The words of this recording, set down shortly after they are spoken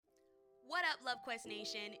What up, LoveQuest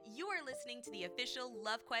Nation? You are listening to the official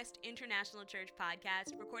LoveQuest International Church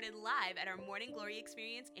podcast, recorded live at our Morning Glory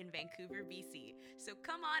experience in Vancouver, BC. So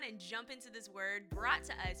come on and jump into this word brought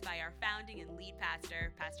to us by our founding and lead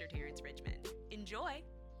pastor, Pastor Terrence Richmond. Enjoy.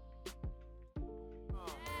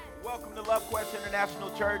 Welcome to LoveQuest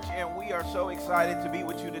International Church, and we are so excited to be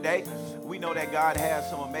with you today. We know that God has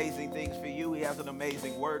some amazing things for you. He has an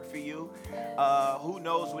amazing word for you. Who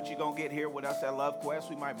knows what you're going to get here with us at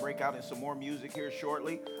LoveQuest. We might break out in some more music here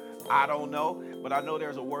shortly. I don't know, but I know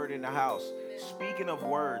there's a word in the house. Speaking of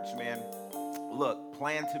words, man, look,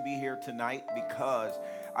 plan to be here tonight because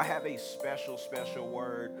I have a special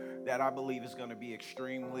word that I believe is going to be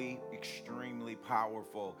extremely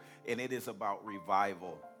powerful, and it is about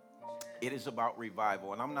revival. It is about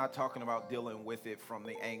revival, and I'm not talking about dealing with it from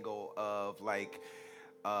the angle of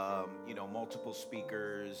multiple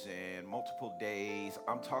speakers and multiple days.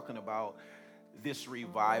 I'm talking about this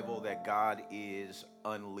revival that God is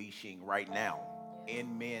unleashing right now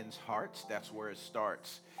in men's hearts. That's where it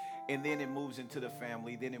starts. And then it moves into the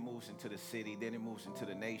family, then it moves into the city, then it moves into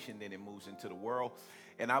the nation, then it moves into the world.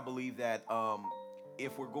 And I believe that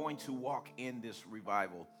if we're going to walk in this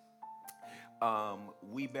revival,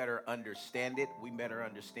 we better understand it. We better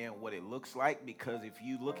understand what it looks like, because if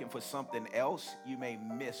you're looking for something else, you may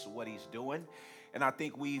miss what he's doing. And I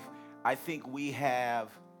think we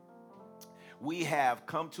have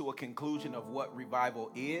come to a conclusion of what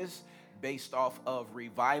revival is based off of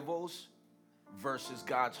revivals versus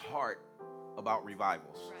God's heart about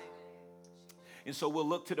revivals. Right. And so we'll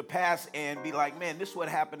look to the past and be like, man, this is what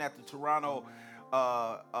happened at the Toronto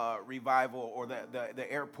revival, or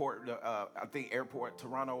the airport,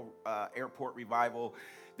 Toronto airport revival.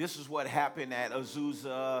 This is what happened at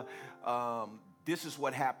Azusa. This is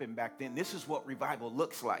what happened back then. This is what revival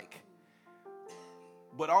looks like.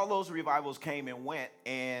 But all those revivals came and went,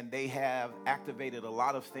 and they have activated a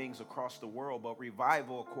lot of things across the world. But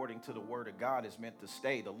revival, according to the word of God, is meant to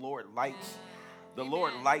stay. The Lord lights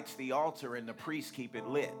the altar, and the priests keep it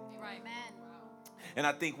lit. Right. Amen. And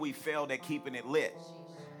I think we failed at keeping it lit.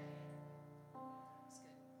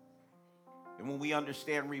 And when we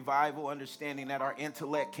understand revival, understanding that our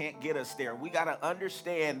intellect can't get us there, we got to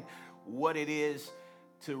understand what it is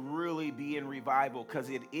to really be in revival, because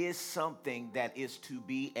it is something that is to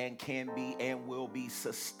be and can be and will be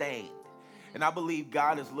sustained. And I believe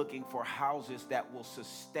God is looking for houses that will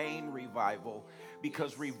sustain revival,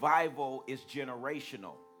 because revival is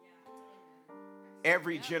generational.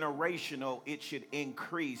 Every generational, it should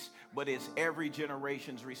increase, but it's every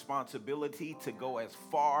generation's responsibility to go as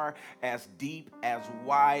far, as deep, as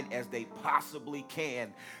wide as they possibly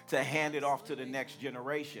can to hand it off to the next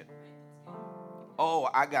generation. Oh,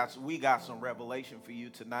 we got some revelation for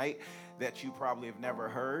you tonight that you probably have never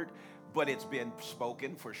heard, but it's been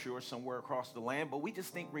spoken for sure somewhere across the land. But we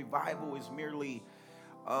just think revival is merely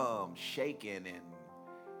shaking and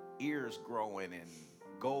ears growing and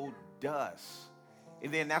gold dust.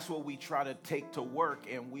 And then that's what we try to take to work,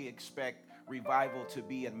 and we expect revival to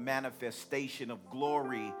be a manifestation of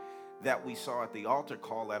glory that we saw at the altar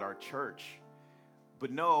call at our church. But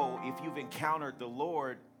no, if you've encountered the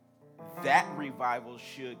Lord, that revival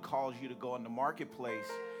should cause you to go in the marketplace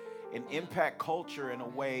and impact culture in a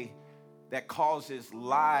way that causes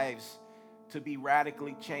lives to be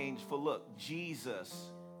radically changed. For look, Jesus,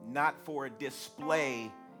 not for a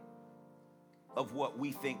display of what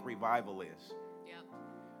we think revival is.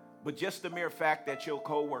 But just the mere fact that your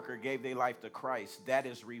coworker gave their life to Christ, that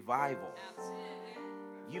is revival. Absolutely.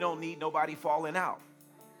 You don't need nobody falling out.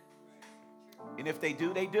 And if they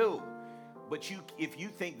do, they do. But if you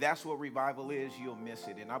think that's what revival is, you'll miss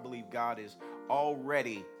it. And I believe God is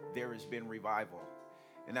already, there has been revival.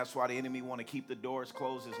 And that's why the enemy want to keep the doors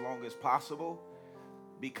closed as long as possible.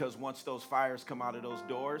 Because once those fires come out of those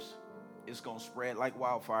doors, it's going to spread like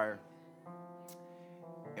wildfire.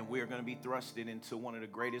 And we're going to be thrusted into one of the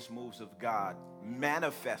greatest moves of God,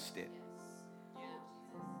 manifested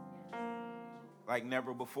like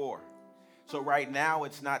never before. So right now,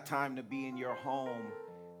 it's not time to be in your home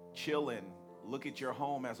chilling. Look at your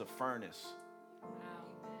home as a furnace.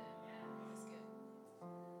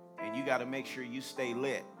 And you got to make sure you stay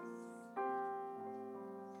lit.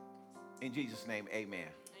 In Jesus' name, amen.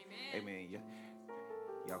 Amen.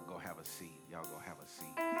 Y'all go have a seat. Y'all go have a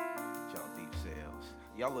seat. Y'all deep selves.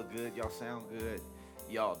 Y'all look good. Y'all sound good.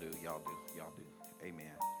 Y'all do.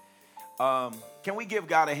 Amen. Can we give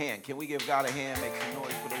God a hand? Can we give God a hand? Make some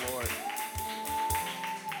noise for the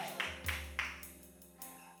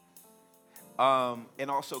Lord.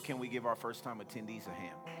 And also, can we give our first-time attendees a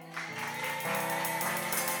hand?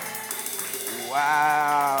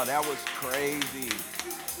 Wow, that was crazy.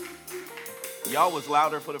 Y'all was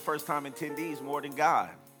louder for the first time attendees more than God.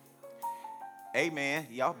 Amen.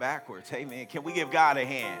 Y'all backwards. Amen. Can we give God a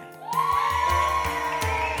hand?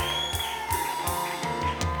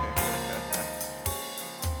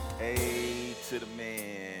 Hey, to the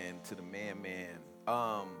man,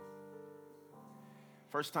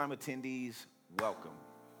 first time attendees, welcome.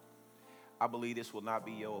 I believe this will not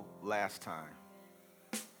be your last time.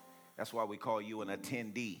 That's why we call you an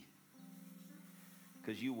attendee.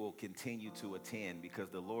 Because you will continue to attend, because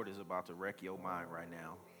the Lord is about to wreck your mind right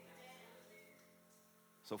now.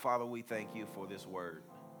 So, Father, we thank you for this word.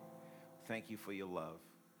 Thank you for your love.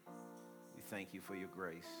 We thank you for your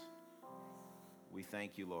grace. We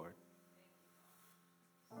thank you, Lord.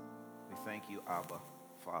 We thank you, Abba,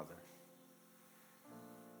 Father.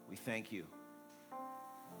 We thank you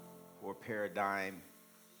for a paradigm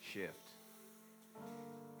shift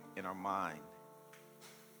in our mind.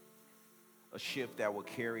 A shift that will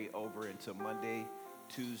carry over into Monday,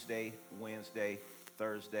 Tuesday, Wednesday,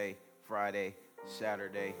 Thursday, Friday,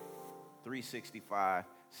 Saturday, 365,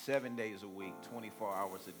 7 days a week, 24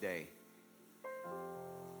 hours a day.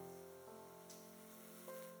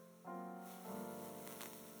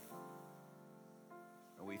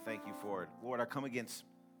 And we thank you for it. Lord, I come against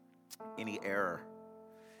any error.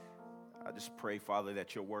 I just pray, Father,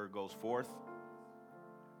 that your word goes forth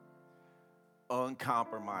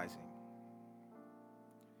uncompromising.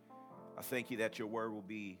 I thank you that your word will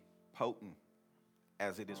be potent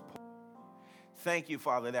as it is potent. Thank you,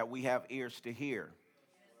 Father, that we have ears to hear.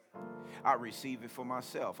 I receive it for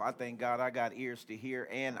myself. I thank God I got ears to hear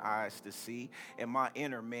and eyes to see, and my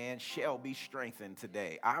inner man shall be strengthened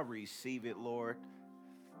today. I receive it, Lord.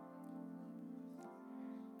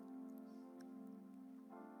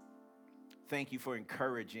 Thank you for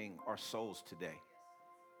encouraging our souls today.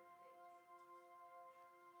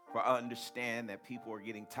 For I understand that people are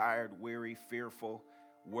getting tired, weary, fearful,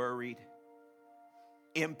 worried,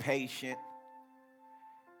 impatient,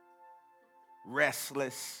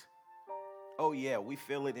 restless. Oh yeah, we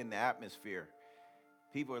feel it in the atmosphere.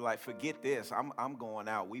 People are like, forget this. I'm going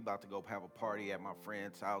out. We about to go have a party at my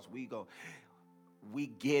friend's house. We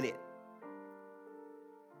get it.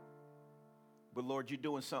 But Lord, you're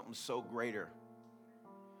doing something so greater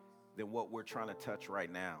than what we're trying to touch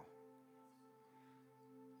right now.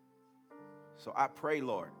 So I pray,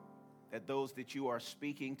 Lord, that those that you are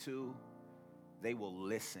speaking to, they will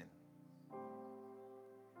listen.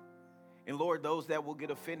 And Lord, those that will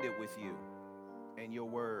get offended with you and your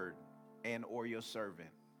word and or your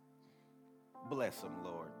servant, bless them,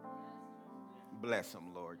 Lord. Bless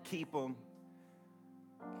them, Lord. Keep them.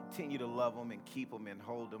 Continue to love them and keep them and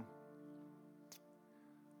hold them.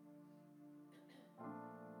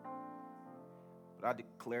 But I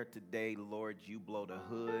declare today, Lord, you blow the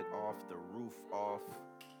hood off, the roof off,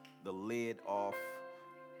 the lid off,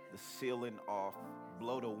 the ceiling off.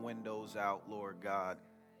 Blow the windows out, Lord God.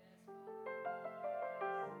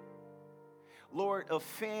 Lord,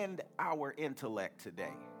 offend our intellect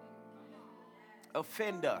today.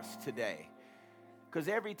 Offend us today. Because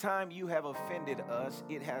every time you have offended us,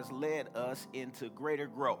 it has led us into greater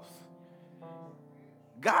growth.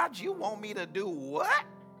 God, you want me to do what?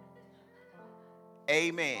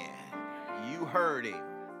 Amen. You heard him.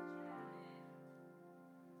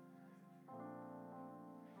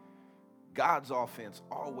 God's offense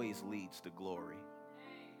always leads to glory.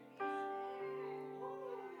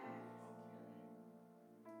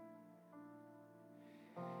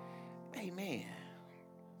 Amen.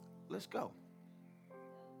 Let's go.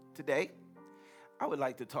 Today, I would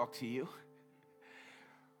like to talk to you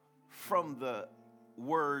from the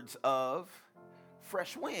words of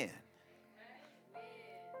fresh wind.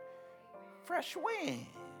 Fresh wind.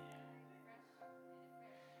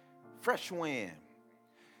 Fresh wind.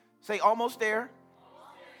 Say almost there.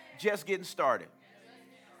 Just getting started.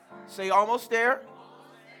 Say almost there.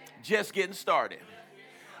 Just getting started.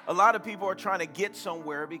 A lot of people are trying to get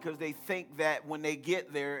somewhere because they think that when they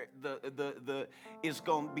get there, it's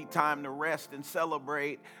going to be time to rest and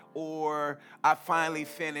celebrate, or I finally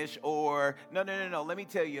finished, or no. Let me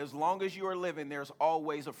tell you, as long as you are living, there's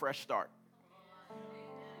always a fresh start.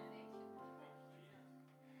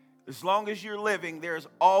 As long as you're living, there's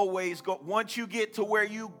always once you get to where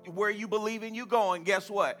you believe in you going, guess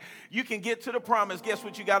what? You can get to the promise. Guess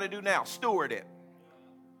what you got to do now? Steward it.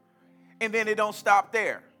 And then it don't stop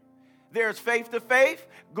there. There's faith to faith,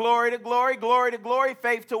 glory to glory, glory to glory,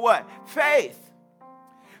 faith to what? Faith.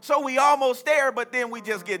 So we almost there, but then we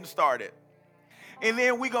just getting started. And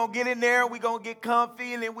then we're going to get in there, we're going to get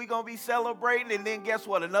comfy, and then we're going to be celebrating, and then guess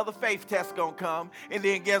what? Another faith test going to come, and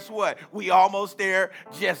then guess what? We almost there,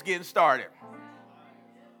 just getting started.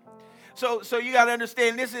 So you got to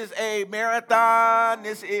understand, this is a marathon.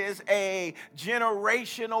 This is a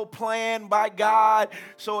generational plan by God.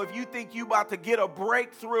 So if you think you about to get a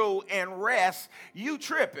breakthrough and rest, you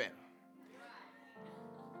tripping.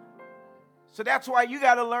 So that's why you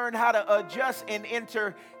got to learn how to adjust and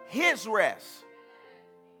enter his rest.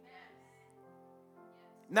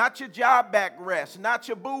 Not your job back rest, not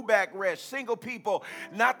your boo back rest. Single people,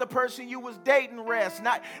 not the person you was dating rest.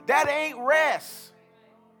 That ain't rest.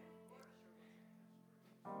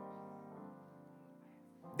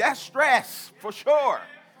 That's stress for sure.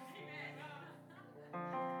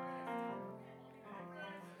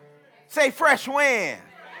 Say fresh wind.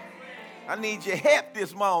 I need your help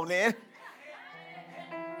this morning.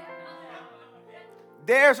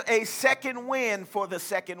 There's a second wind for the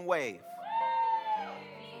second wave.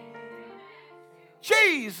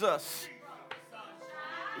 Jesus.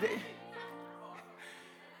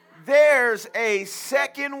 There's a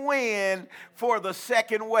second wind for the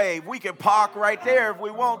second wave. We can park right there if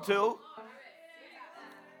we want to.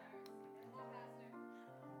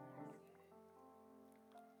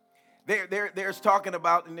 There's talking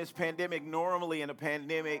about in this pandemic, normally in a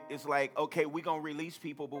pandemic, it's like, okay, we're going to release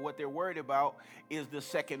people, but what they're worried about is the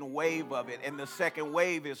second wave of it. And the second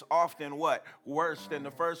wave is often what? Worse than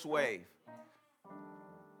the first wave.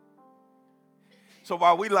 So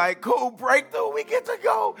while we like, cool, breakthrough, we get to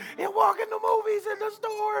go and walk in the movies in the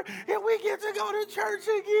store, and we get to go to church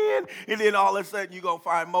again. And then all of a sudden, you're going to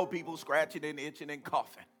find more people scratching and itching and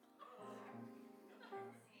coughing.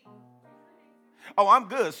 Oh, I'm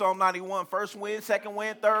good. Psalm 91, first wind, second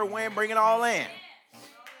wind, third wind, bring it all in.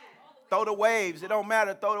 Throw the waves. It don't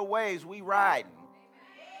matter. Throw the waves. We riding.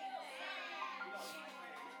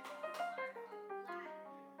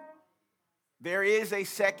 There is a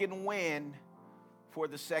second wind for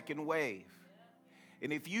the second wave.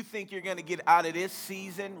 And if you think you're going to get out of this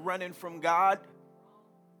season running from God,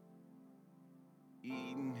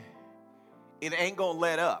 it ain't going to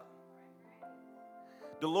let up.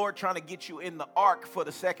 The Lord trying to get you in the ark for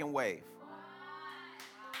the second wave.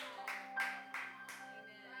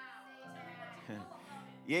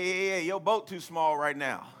 Yeah. Your boat too small right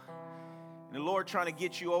now. And the Lord trying to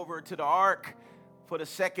get you over to the ark for the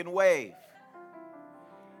second wave.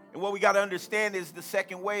 And what we got to understand is the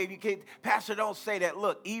second wave. You can't, Pastor, don't say that.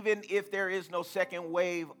 Look, even if there is no second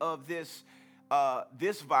wave of this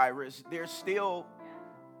virus, there's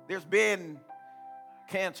been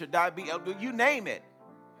cancer, diabetes, you name it.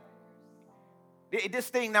 This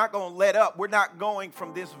thing not going to let up. We're not going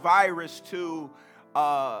from this virus to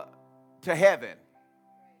heaven.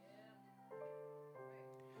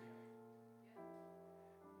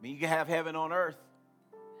 I mean, you can have heaven on earth.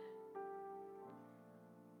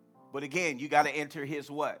 But again, you got to enter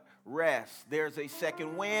his what? Rest. There's a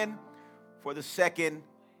second wind for the second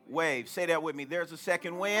wave. Say that with me. There's a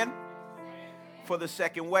second wind for the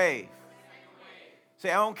second wave. Say,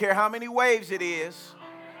 I don't care how many waves it is.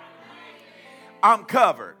 I'm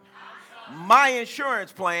covered. My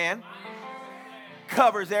insurance plan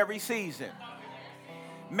covers every season.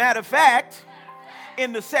 Matter of fact,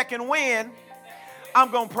 in the second wind, I'm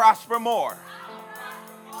going to prosper more.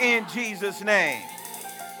 In Jesus' name.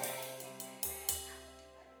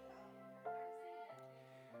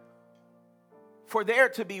 For there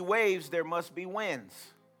to be waves, there must be winds.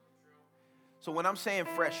 So when I'm saying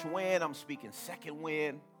fresh wind, I'm speaking second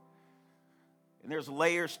wind. And there's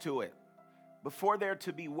layers to it. Before there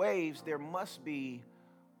to be waves, there must be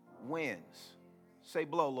winds. Say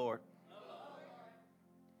blow, Lord.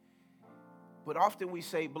 But often we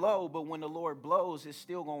say blow, but when the Lord blows, it's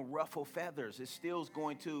still going to ruffle feathers. It's still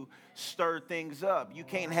going to stir things up. You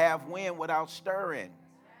can't have wind without stirring.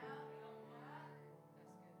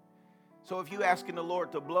 So if you're asking the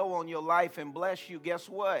Lord to blow on your life and bless you, guess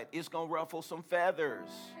what? It's going to ruffle some feathers.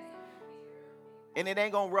 And it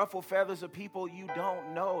ain't going to ruffle feathers of people you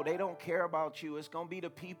don't know. They don't care about you. It's going to be the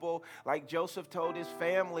people like Joseph told his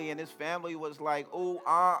family, and his family was like,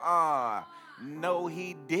 oh, no,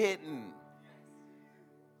 he didn't.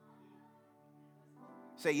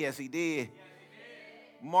 Say, yes, he did.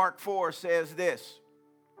 Mark 4 says this.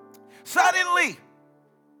 Suddenly.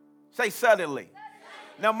 Say, suddenly.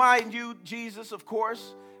 Now, mind you, Jesus, of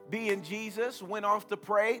course, being Jesus, went off to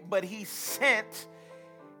pray, but he sent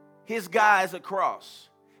his guys across.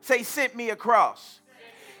 Say, sent me across.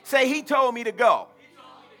 Say, he told me to go.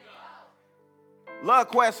 Love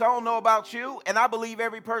Quest, I don't know about you, and I believe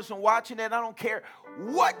every person watching it, I don't care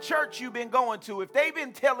what church you've been going to. If they've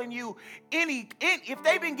been telling you if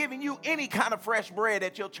they've been giving you any kind of fresh bread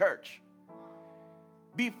at your church,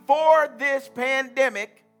 before this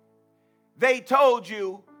pandemic, they told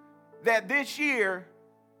you that this year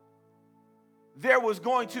there was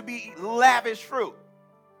going to be lavish fruit.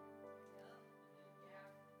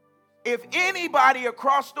 If anybody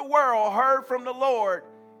across the world heard from the Lord,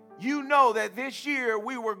 you know that this year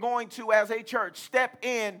we were going to, as a church, step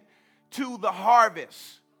in to the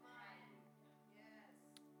harvest.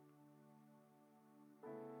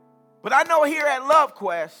 But I know here at Love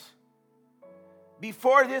Quest,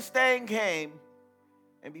 before this thing came,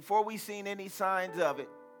 and before we seen any signs of it,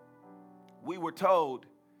 we were told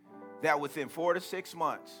that within 4 to 6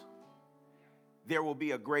 months, there will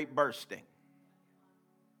be a great bursting.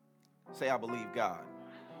 Say, I believe God.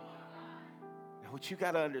 Now, what you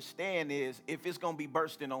got to understand is, if it's going to be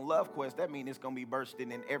bursting on Love Quest, that means it's going to be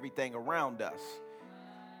bursting in everything around us.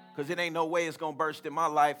 Because it ain't no way it's going to burst in my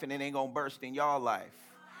life, and it ain't going to burst in y'all life.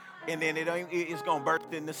 And then it's going to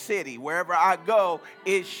burst in the city. Wherever I go,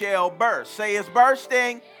 it shall burst. Say, it's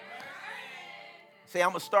bursting. Say,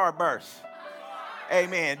 I'm a star burst.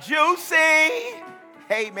 Amen. Juicy.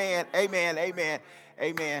 Amen. Amen. Amen.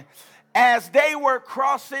 Amen. As they were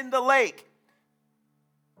crossing the lake,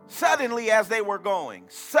 suddenly as they were going,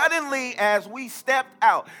 suddenly as we stepped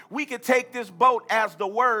out, we could take this boat as the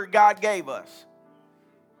word God gave us.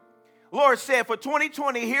 Lord said, for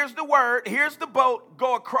 2020, here's the word, here's the boat,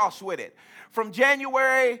 go across with it. From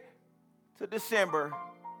January to December,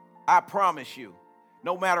 I promise you,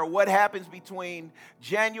 no matter what happens between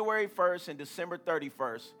January 1st and December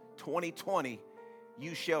 31st, 2020,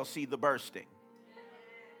 you shall see the bursting.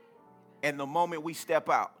 And the moment we step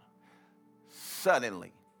out,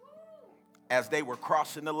 suddenly, as they were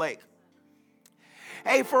crossing the lake,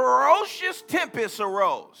 a ferocious tempest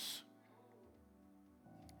arose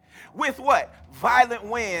with what? Violent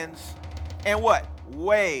winds and what?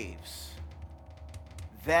 Waves.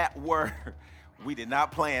 That were, we did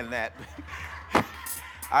not plan that.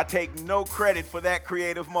 I take no credit for that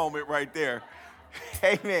creative moment right there.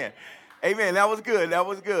 Amen. Amen. That was good. That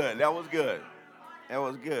was good. That was good. That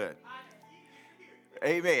was good.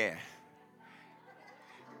 Amen.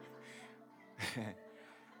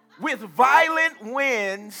 With violent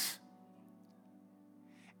winds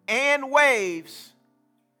and waves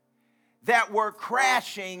that were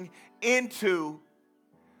crashing into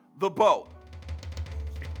the boat.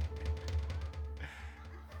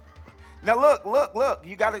 Now look.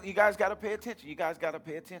 You guys gotta pay attention. You guys gotta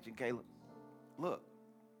pay attention, Caleb. Look.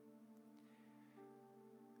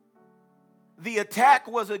 The attack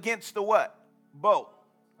was against the what? Boat.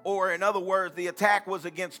 Or in other words, the attack was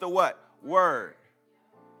against the what? Word.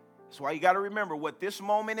 That's why you got to remember, what this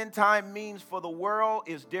moment in time means for the world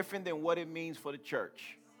is different than what it means for the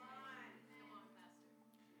church.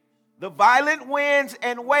 The violent winds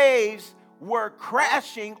and waves were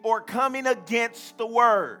crashing or coming against the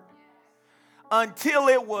word until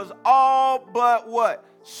it was all but what?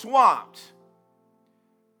 Swamped.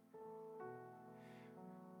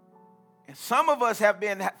 And some of us have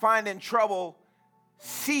been finding trouble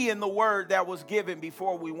seeing the word that was given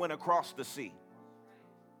before we went across the sea.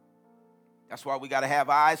 That's why we got to have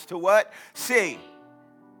eyes to what? See.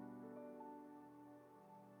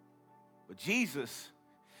 But Jesus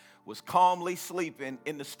was calmly sleeping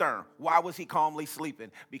in the stern. Why was he calmly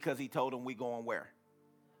sleeping? Because he told him we going where?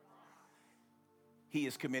 He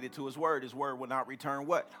is committed to his word. His word will not return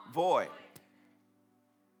what? Void.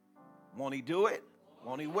 Won't he do it?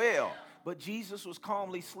 Won't he will? But Jesus was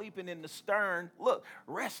calmly sleeping in the stern, look,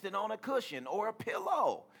 resting on a cushion or a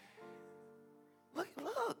pillow.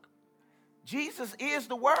 Look. Jesus is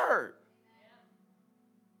the word.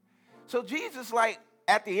 So Jesus, like,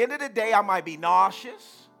 at the end of the day, I might be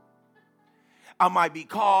nauseous. I might be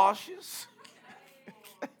cautious.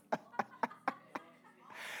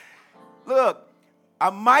 Look, I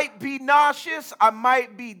might be nauseous. I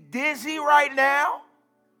might be dizzy right now.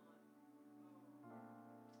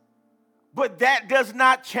 But that does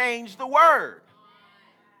not change the word.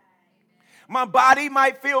 My body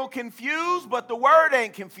might feel confused, but the word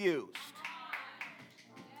ain't confused.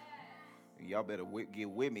 Y'all better get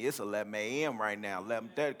with me. It's 11 a.m. right now,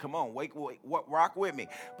 11:30. Come on, wake, rock with me.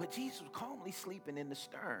 But Jesus was calmly sleeping in the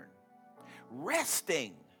stern,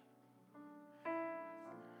 resting.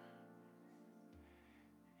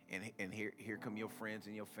 And here come your friends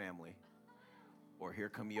and your family, or here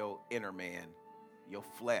come your inner man, your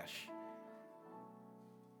flesh.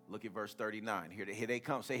 Look at verse 39. Here they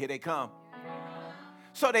come. Say, here they come.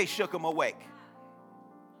 So they shook him awake.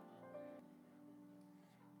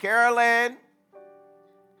 Carolyn,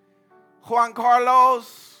 Juan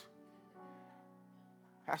Carlos,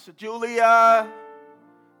 Pastor Julia,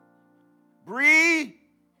 Bree,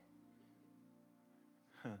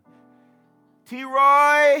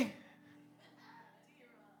 T-Roy,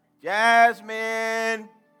 Jasmine,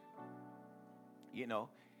 you know.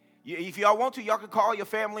 If y'all want to, y'all can call your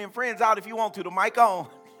family and friends out if you want to. The mic on.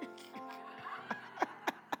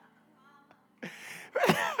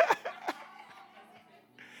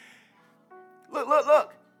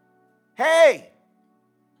 Look. Hey,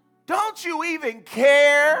 don't you even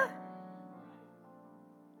care?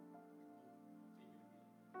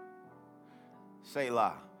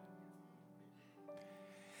 Selah.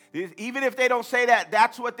 Even if they don't say that,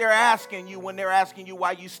 that's what they're asking you when they're asking you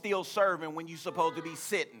why you still serving when you're supposed to be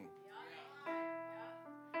sitting.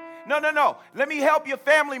 No. Let me help your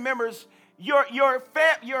family members. Your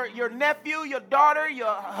nephew, your daughter,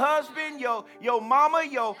 your husband, your mama,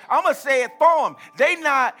 I'm going to say it for them. They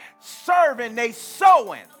not serving, they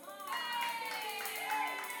sowing.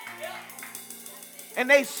 And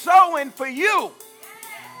they sowing for you.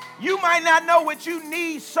 You might not know what you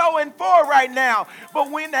need sowing for right now,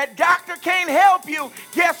 but when that doctor can't help you,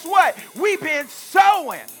 guess what? We've been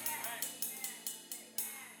sowing.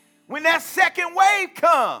 When that second wave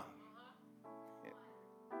comes,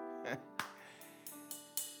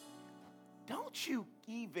 don't you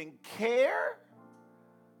even care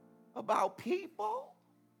about people?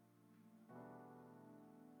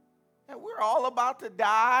 And we're all about to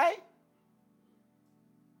die.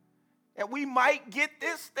 And we might get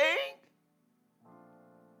this thing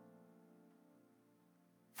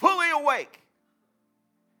fully awake.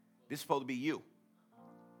 This is supposed to be you.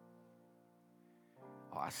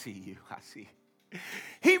 Oh, I see you. I see.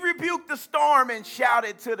 He rebuked the storm and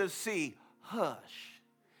shouted to the sea, hush.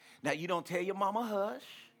 Now, you don't tell your mama hush.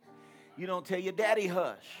 You don't tell your daddy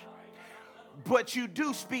hush. But you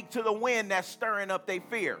do speak to the wind that's stirring up their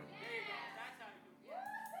fear.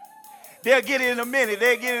 They'll get it in a minute.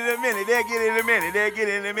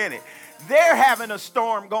 They're having a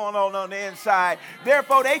storm going on the inside.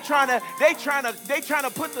 Therefore, they trying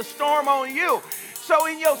to put the storm on you. So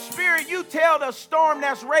in your spirit, you tell the storm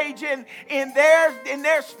that's raging in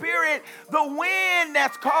their spirit, the wind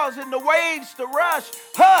that's causing the waves to rush,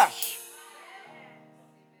 hush.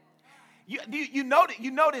 You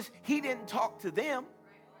notice he didn't talk to them.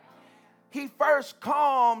 He first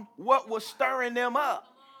calmed what was stirring them up.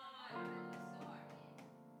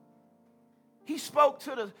 He spoke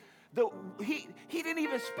to he didn't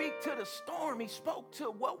even speak to the storm. He spoke to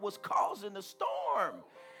what was causing the storm.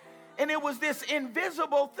 And it was this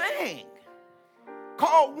invisible thing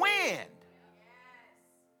called wind.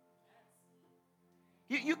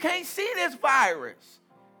 You can't see this virus.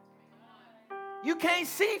 You can't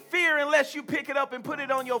see fear unless you pick it up and put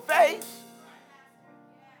it on your face.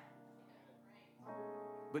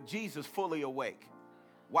 But Jesus fully awake.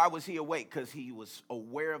 Why was he awake? Because he was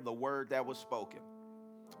aware of the word that was spoken.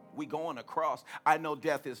 We going across. I know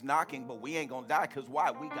death is knocking, but we ain't going to die because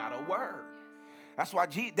why? We got a word. That's why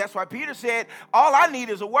Peter said, all I need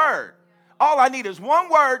is a word. All I need is one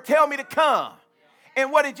word. Tell me to come.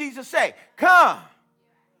 And what did Jesus say? Come.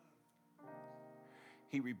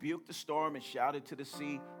 He rebuked the storm and shouted to the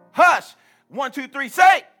sea, hush. 1, 2, 3,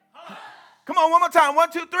 say. Hush. Come on, one more time.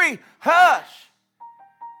 1, 2, 3, hush.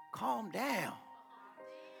 Calm down.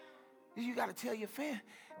 You got to tell your family,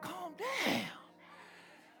 calm down.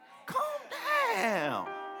 Calm down.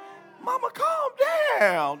 Mama, calm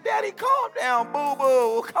down. Daddy, calm down.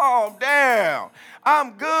 Boo-boo, calm down.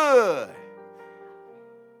 I'm good.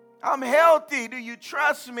 I'm healthy. Do you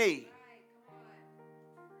trust me?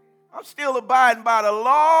 I'm still abiding by the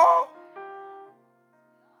law.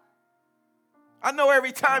 I know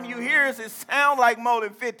every time you hear us, it sounds like more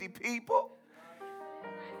than 50 people.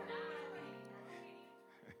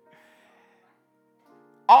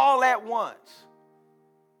 All at once.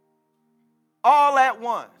 All at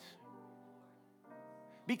once.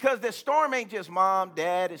 Because the storm ain't just mom,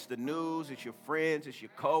 dad, it's the news, it's your friends, it's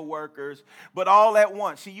your co-workers, but all at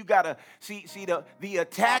once. See, you got to see the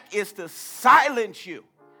attack is to silence you.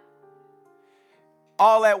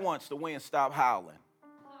 All at once, the wind stopped howling.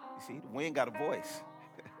 You see, the wind got a voice.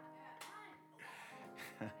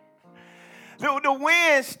 The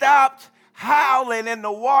wind stopped howling and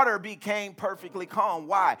the water became perfectly calm.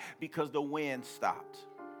 Why? Because the wind stopped.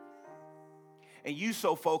 And you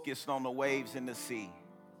so focused on the waves in the sea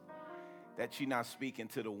that you're not speaking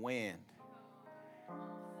to the wind.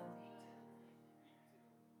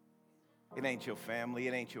 It ain't your family.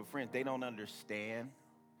 It ain't your friends. They don't understand.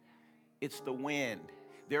 It's the wind.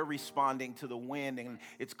 They're responding to the wind, and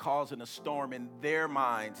it's causing a storm in their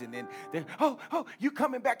minds. And then they're, oh, you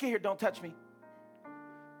coming back in here. Don't touch me.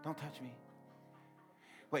 Don't touch me.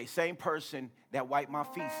 Wait, same person that wiped my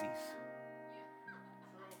feces.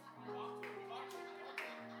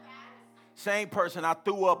 Same person I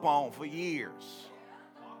threw up on for years.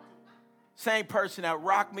 Same person that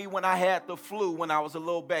rocked me when I had the flu when I was a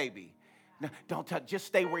little baby. No, don't touch. Just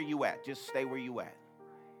stay where you at. Just stay where you at.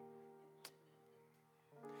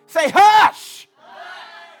 Say hush.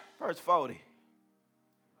 Verse 40.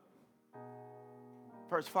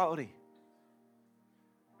 Verse 40.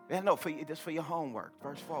 Yeah, no, for you, this for your homework.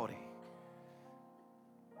 Verse 40.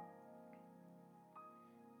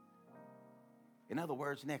 In other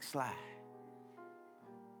words, next slide.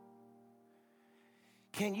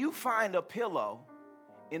 Can you find a pillow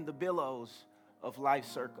in the billows of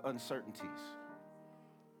life's uncertainties?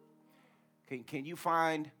 Can you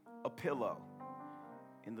find a pillow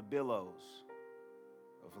in the billows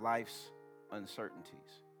of life's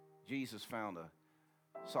uncertainties? Jesus found a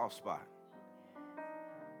soft spot.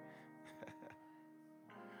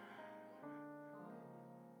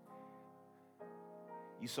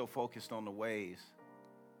 You so focused on the waves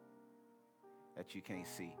that you can't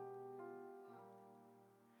see.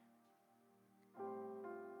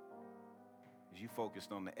 You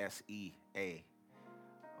focused on the S-E-A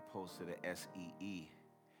opposed to the S-E-E.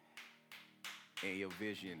 And your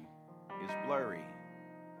vision is blurry.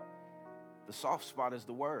 The soft spot is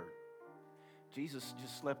the word. Jesus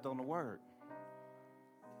just slept on the word.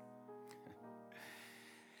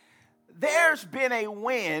 There's been a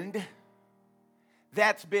wind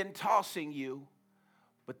that's been tossing you,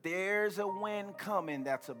 but there's a wind coming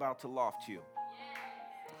that's about to loft you.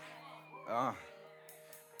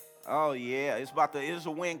 Oh yeah, there's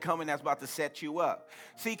a wind coming that's about to set you up.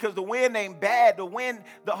 See, because the wind ain't bad. The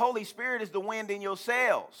Holy Spirit is the wind in your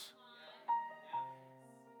sails.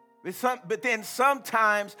 But then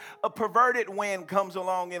sometimes a perverted wind comes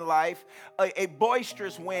along in life, a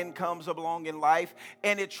boisterous wind comes along in life,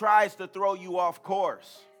 and it tries to throw you off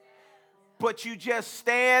course. But you just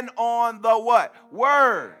stand on the what?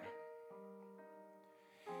 Word.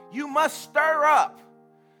 You must stir up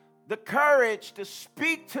the courage to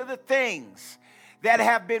speak to the things that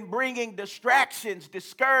have been bringing distractions,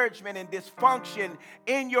 discouragement, and dysfunction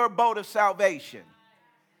in your boat of salvation.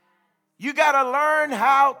 You got to learn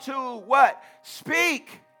how to what? Speak.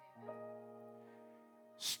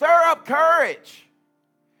 Stir up courage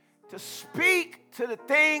to speak to the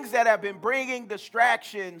things that have been bringing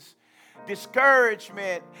distractions,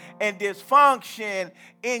 discouragement, and dysfunction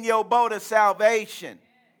in your boat of salvation.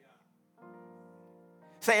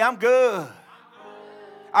 Say, I'm good.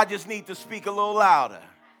 I just need to speak a little louder.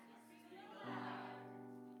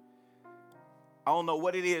 I don't know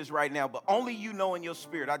what it is right now, but only you know in your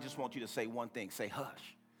spirit. I just want you to say one thing. Say,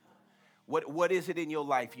 hush. What is it in your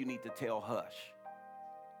life you need to tell hush?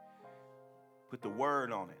 Put the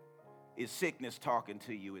word on it. Is sickness talking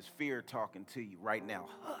to you? Is fear talking to you right now?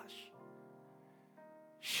 Hush.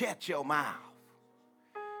 Shut your mouth.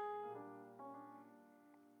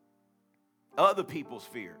 Other people's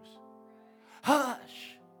fears.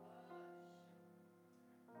 Hush.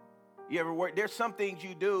 You ever work? There's some things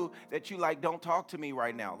you do that you like, don't talk to me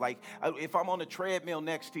right now. Like if I'm on the treadmill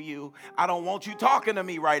next to you, I don't want you talking to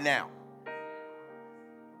me right now.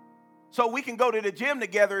 So we can go to the gym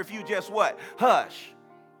together if you just what? Hush.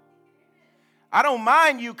 I don't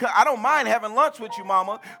mind having lunch with you,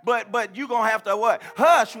 mama, but you're going to have to what?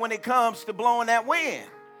 Hush when it comes to blowing that wind.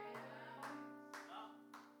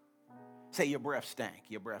 Say your breath stank.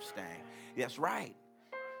 Your breath stank. That's right.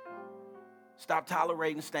 Stop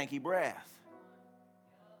tolerating stanky breath.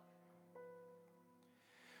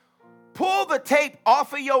 Pull the tape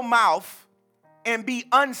off of your mouth and be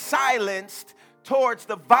unsilenced towards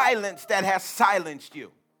the violence that has silenced you.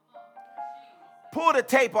 Pull the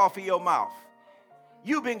tape off of your mouth.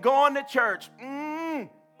 You've been going to church.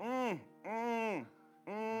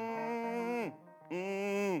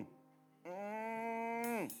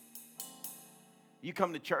 You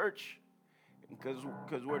come to church because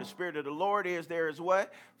where the Spirit of the Lord is, there is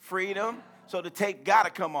what? Freedom. So the tape got to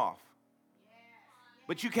come off.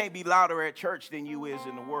 But you can't be louder at church than you is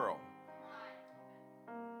in the world.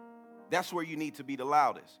 That's where you need to be the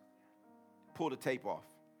loudest. Pull the tape off.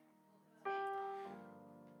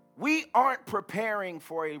 We aren't preparing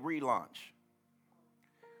for a relaunch.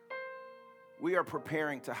 We are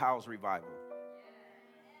preparing to house revival.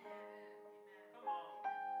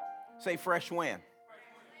 Say fresh wind.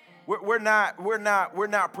 We're not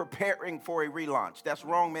preparing for a relaunch. That's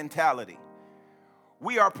wrong mentality.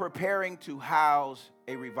 We are preparing to house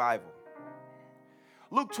a revival.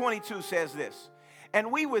 Luke 22 says this,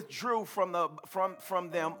 and we withdrew from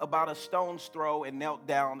them about a stone's throw and knelt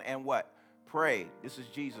down and what? Prayed. This is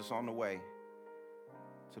Jesus on the way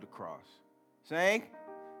to the cross, saying,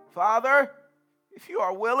 Father, if you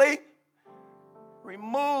are willing,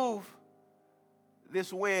 remove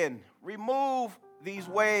this wind, remove these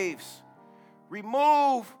waves,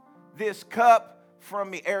 Remove this cup from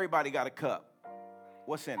me. Everybody got a cup.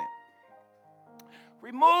 What's in it?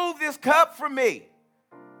 Remove this cup from me.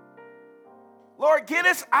 Lord, get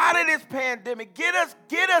us out of this pandemic. Get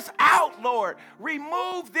us out, Lord.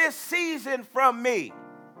 Remove this season from me.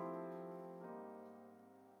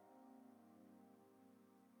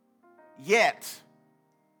 Yet,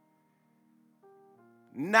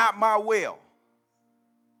 not my will,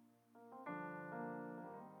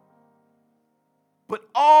 but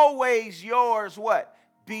always yours, what?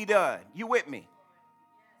 Be done. You with me?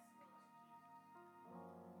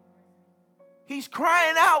 He's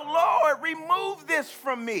crying out, Lord, remove this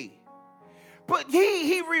from me. But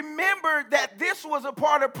he remembered that this was a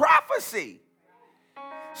part of prophecy.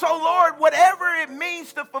 So, Lord, whatever it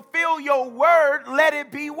means to fulfill your word, let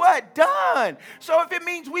it be what? Done. So if it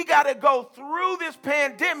means we got to go through this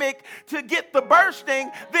pandemic to get the bursting,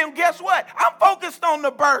 then guess what? I'm focused on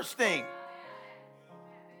the bursting.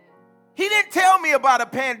 He didn't tell me about a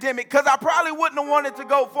pandemic because I probably wouldn't have wanted to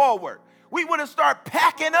go forward. We would have started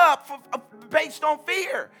packing up based on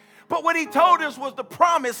fear. But what he told us was the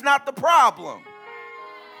promise, not the problem.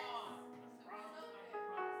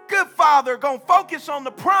 Good father gonna focus on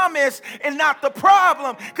the promise and not the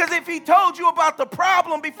problem. Because if he told you about the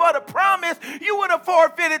problem before the promise, you would have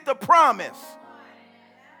forfeited the promise.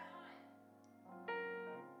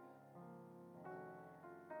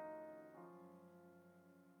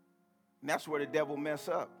 And that's where the devil mess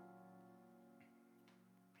up.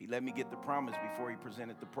 He let me get the promise before he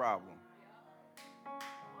presented the problem.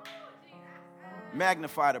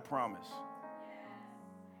 Magnify the promise.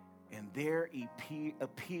 And there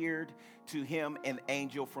appeared to him an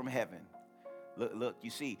angel from heaven. Look, you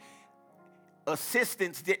see,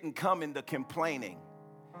 assistance didn't come in the complaining.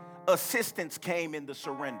 Assistance came in the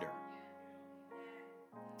surrender.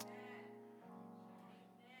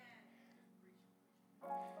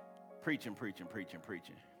 Preaching.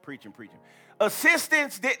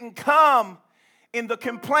 Assistance didn't come in the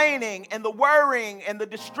complaining and the worrying and the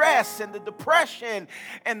distress and the depression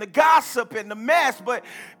and the gossip and the mess, but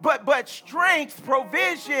strength,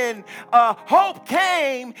 provision, hope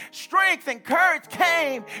came, strength and courage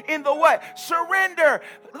came in the what? Surrender.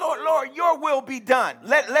 Lord, your will be done.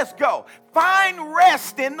 Let's go. Find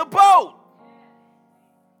rest in the boat.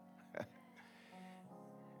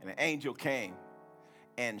 And an angel came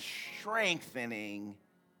and strengthening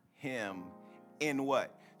him in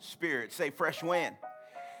what? Spirit. Say fresh wind.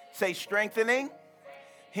 Say strengthening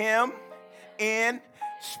him in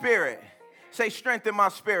spirit. Say strengthen my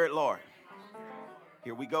spirit, Lord.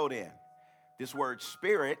 Here we go then. This word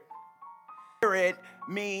spirit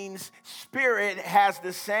means spirit has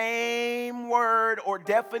the same word or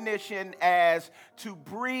definition as to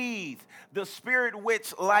breathe. The spirit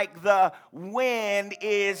which, like the wind,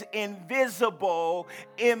 is invisible,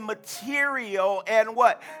 immaterial, and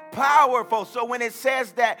what? Powerful. So when it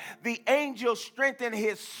says that the angel strengthened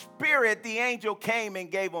his spirit, the angel came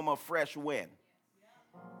and gave him a fresh wind.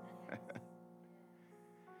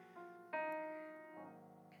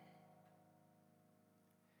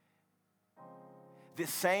 This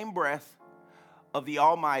same breath of the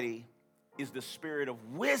Almighty is the spirit of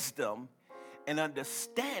wisdom and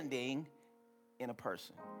understanding in a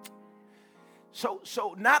person.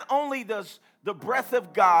 So not only does the breath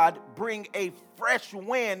of God bring a fresh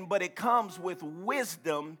wind, but it comes with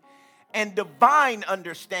wisdom and divine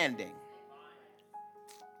understanding.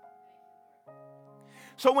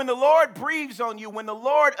 So when the Lord breathes on you, when the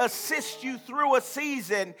Lord assists you through a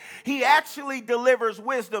season, he actually delivers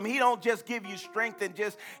wisdom. He don't just give you strength and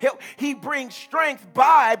just help. He brings strength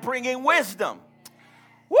by bringing wisdom.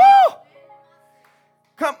 Woo!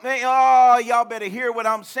 Come, oh, y'all better hear what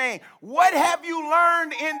I'm saying. What have you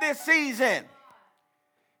learned in this season?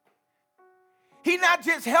 He's not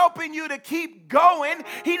just helping you to keep going.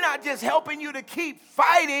 He's not just helping you to keep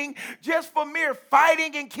fighting just for mere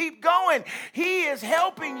fighting and keep going. He is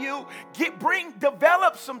helping you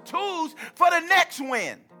develop some tools for the next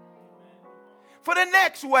wind, for the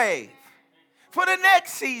next wave, for the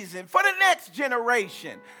next season, for the next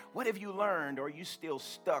generation. What have you learned, or are you still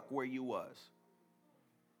stuck where you was?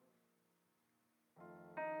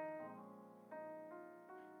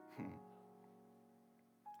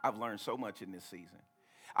 I've learned so much in this season.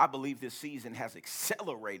 I believe this season has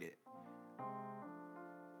accelerated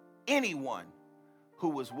anyone who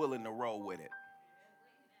was willing to roll with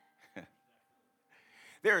it.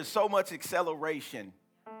 There is so much acceleration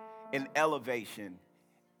and elevation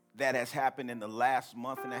that has happened in the last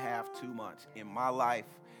month and a half, 2 months in my life.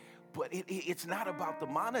 But it's not about the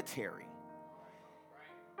monetary,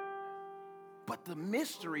 but the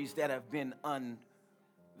mysteries that have been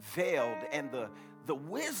veiled, and the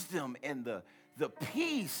wisdom and the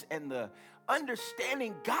peace and the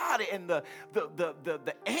understanding God and the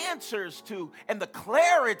answers to and the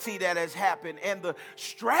clarity that has happened and the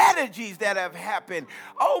strategies that have happened.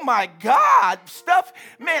 Oh my God, stuff,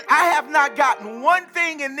 man, I have not gotten one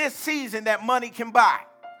thing in this season that money can buy.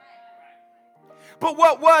 But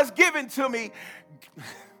what was given to me,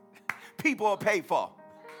 people will pay for.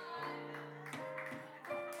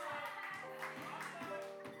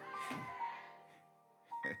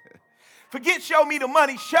 Forget show me the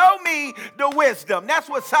money, show me the wisdom. That's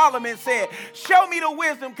what Solomon said. Show me the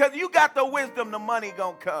wisdom, because you got the wisdom, the money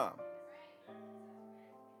gonna come.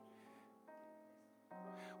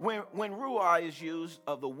 When ruah is used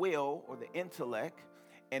of the will or the intellect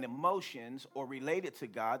and emotions or related to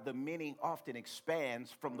God, the meaning often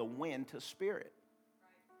expands from the wind to spirit.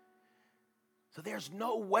 So there's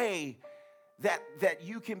no way that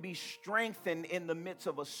you can be strengthened in the midst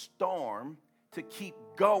of a storm to keep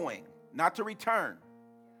going. Not to return,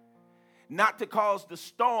 not to cause the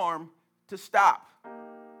storm to stop,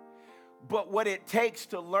 but what it takes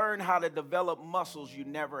to learn how to develop muscles you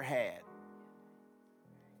never had.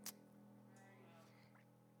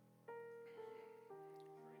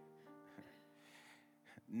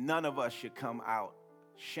 None of us should come out.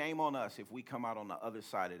 Shame on us if we come out on the other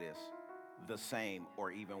side of this the same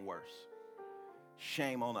or even worse.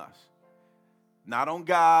 Shame on us. Not on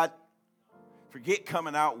God. Forget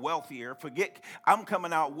coming out wealthier. Forget I'm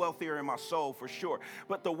coming out wealthier in my soul for sure.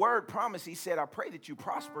 But the word promise, he said, I pray that you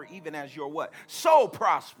prosper even as your what? Soul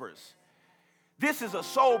prospers. This is a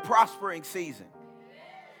soul prospering season.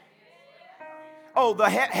 Oh, the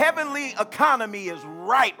heavenly economy is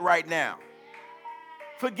right now.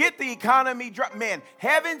 Forget the economy. Man,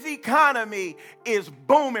 heaven's economy is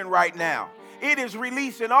booming right now. It is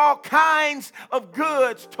releasing all kinds of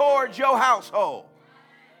goods towards your household.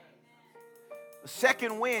 The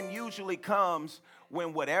second wind usually comes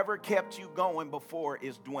when whatever kept you going before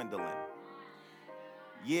is dwindling.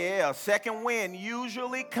 Yeah, a second wind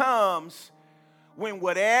usually comes when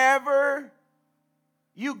whatever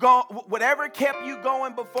kept you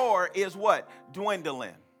going before is what?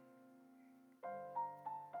 Dwindling.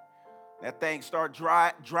 That thing start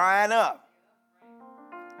drying up.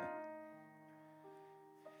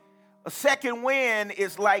 A second wind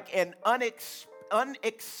is like an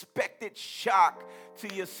unexpected shock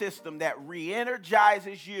to your system that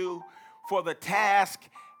re-energizes you for the task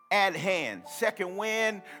at hand. Second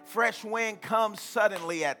wind, fresh wind comes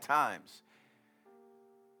suddenly at times.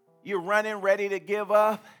 You're running, ready to give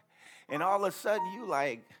up, and all of a sudden you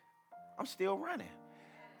like, I'm still running.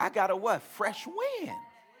 I got a what? Fresh wind.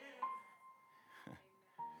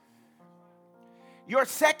 Your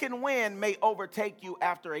second wind may overtake you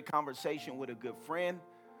after a conversation with a good friend,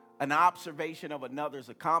 an observation of another's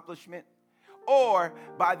accomplishment, or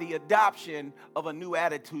by the adoption of a new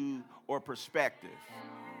attitude or perspective.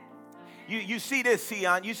 You see this,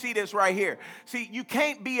 Sion. You see this right here. See, you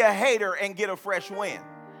can't be a hater and get a fresh wind.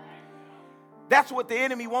 That's what the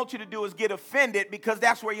enemy wants you to do, is get offended, because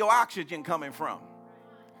that's where your oxygen coming from.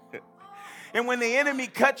 And when the enemy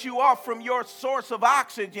cuts you off from your source of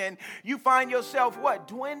oxygen, you find yourself what?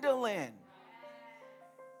 Dwindling.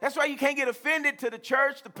 That's why you can't get offended to the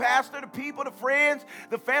church, the pastor, the people, the friends,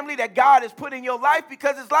 the family that God has put in your life,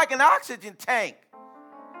 because it's like an oxygen tank.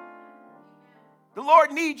 The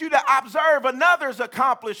Lord needs you to observe another's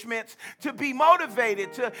accomplishments to be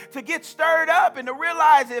motivated, to get stirred up, and to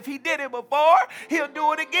realize if he did it before, he'll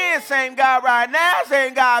do it again. Same God right now,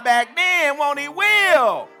 same God back then, won't he?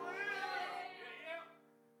 Will.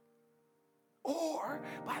 Or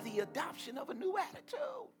by the adoption of a new attitude.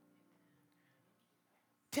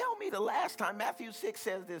 Tell me the last time, Matthew 6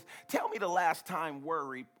 says this, tell me the last time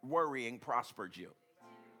worrying prospered you.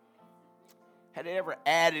 Had it ever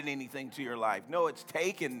added anything to your life? No, it's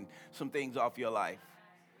taken some things off your life.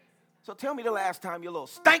 So tell me the last time your little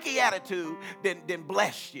stanky attitude then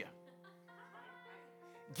blessed you.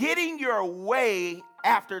 Getting your way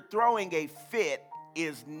after throwing a fit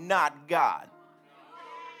is not God.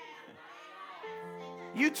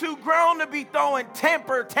 You too grown to be throwing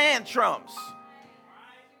temper tantrums.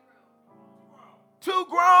 Too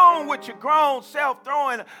grown with your grown self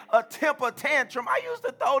throwing a temper tantrum. I used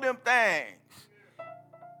to throw them things.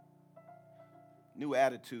 New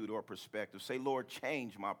attitude or perspective. Say, Lord,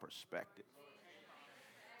 change my perspective.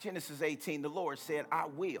 Genesis 18, the Lord said, I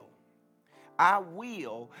I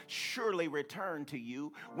will surely return to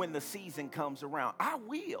you when the season comes around. I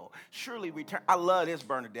will surely return. I love this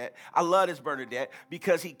Bernadette. I love this Bernadette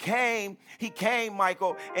because he came,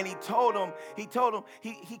 Michael, and he told him, he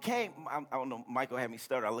came. I don't know, Michael had me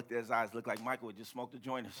stutter. I looked at his eyes, looked like Michael had just smoked a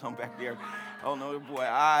joint or something back there. Oh no,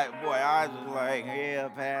 eyes was like, yeah,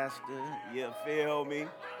 Pastor, you feel me?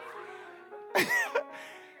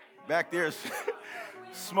 Back there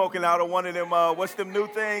smoking out of one of them, what's them new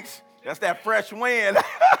things? That's that fresh wind.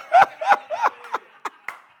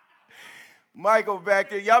 Michael back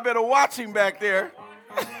there, y'all better watch him back there.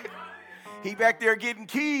 He back there getting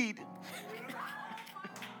keyed.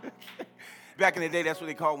 Back in the day, that's what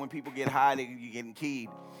they call when people get high, you getting keyed.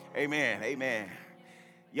 Amen, amen.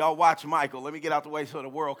 Y'all watch Michael. Let me get out the way so the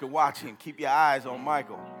world can watch him. Keep your eyes on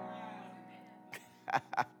Michael.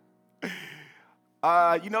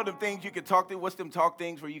 You know them things you can talk to? What's them talk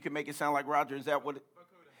things where you can make it sound like Roger? Is that what?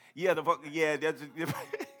 Yeah, that's.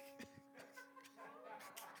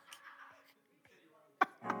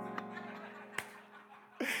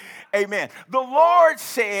 Amen. The Lord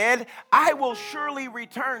said, I will surely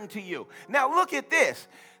return to you. Now look at this.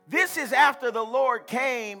 This is after the Lord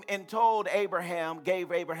came and told Abraham,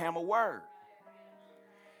 gave Abraham a word.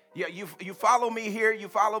 Yeah, you follow me here, you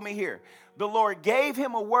follow me here. The Lord gave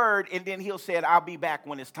him a word, and then he'll say, I'll be back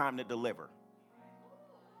when it's time to deliver.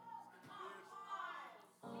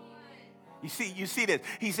 You see this.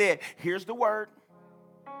 He said, here's the word.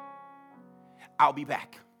 I'll be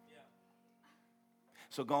back.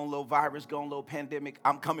 So going a little virus, going a little pandemic.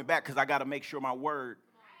 I'm coming back because I got to make sure my word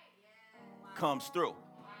comes through.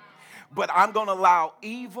 But I'm going to allow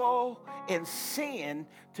evil and sin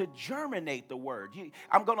to germinate the word.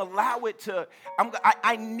 I'm going to allow it to.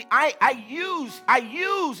 I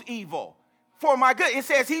use evil for my good. It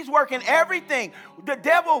says he's working everything. The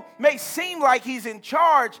devil may seem like he's in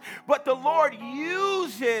charge, but the Lord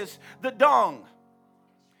uses the dung.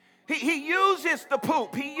 He uses the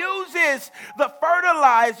poop. He uses the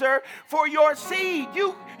fertilizer for your seed.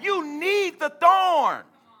 You need the thorn.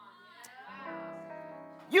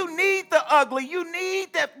 You need the ugly. You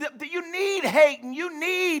need you need hate, and you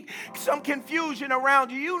need some confusion around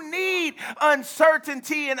you. You need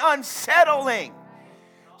uncertainty and unsettling.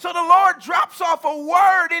 So the Lord drops off a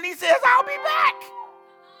word, and he says, I'll be back.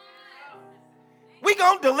 We're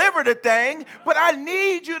going to deliver the thing, but I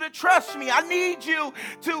need you to trust me. I need you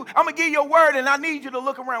to, I'm going to give you a word, and I need you to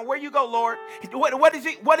look around. Where you go, Lord? What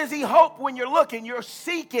does he hope when you're looking? You're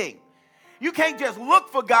seeking. You can't just look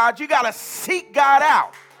for God. You got to seek God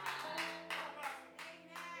out.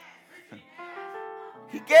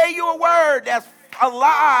 He gave you a word that's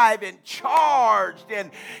alive and charged,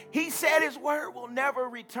 and he said his word will never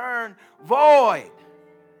return void.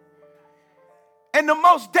 And the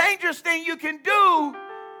most dangerous thing you can do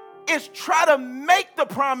is try to make the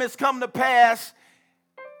promise come to pass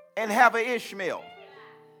and have an Ishmael.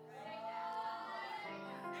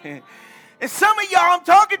 And some of y'all I'm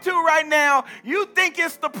talking to right now, you think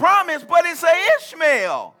it's the promise, but it's an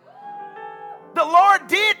Ishmael. The Lord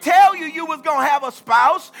did tell you you was going to have a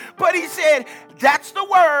spouse, but he said, that's the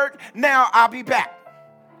word, now I'll be back.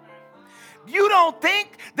 You don't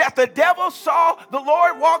think that the devil saw the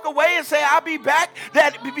Lord walk away and say, I'll be back,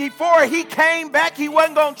 that before he came back, he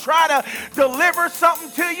wasn't going to try to deliver something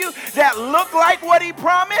to you that looked like what he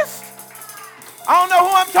promised? I don't know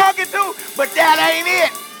who I'm talking to, but that ain't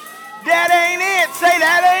it. That ain't it. Say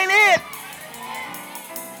that ain't it.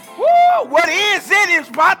 Woo! What is it? It's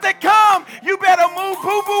about to come. You better move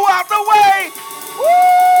boo-boo out the way.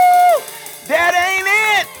 Woo! That ain't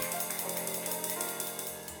it.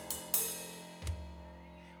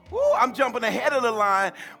 Woo, I'm jumping ahead of the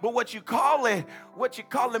line, but what you call, let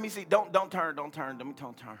me see, don't turn, don't turn.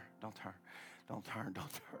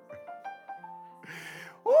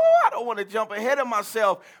 Woo, I don't want to jump ahead of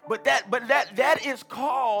myself, but that is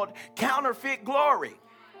called counterfeit glory.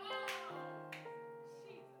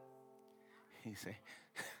 He say,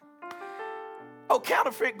 oh,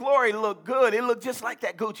 counterfeit glory look good. It looked just like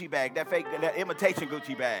that Gucci bag, that imitation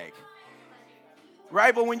Gucci bag.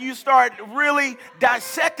 Right? But when you start really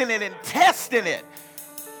dissecting it and testing it,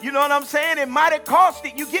 you know what I'm saying? It might have cost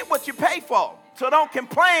it. You get what you pay for. So don't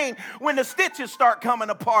complain when the stitches start coming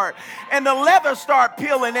apart and the leather start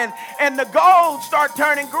peeling and the gold start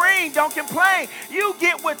turning green. Don't complain. You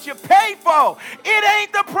get what you pay for. It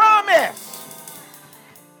ain't the promise.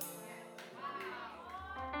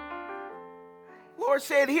 Lord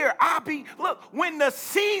said here, look, when the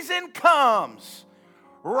season comes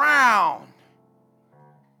round,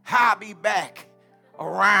 I'll be back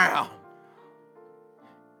around.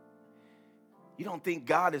 You don't think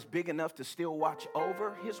God is big enough to still watch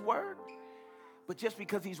over his word? But just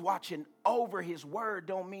because he's watching over his word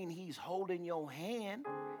don't mean he's holding your hand.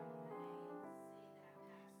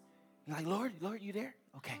 You're like, Lord, you there?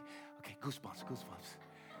 Okay, goosebumps.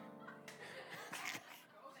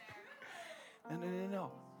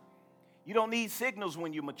 No. You don't need signals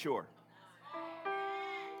when you mature.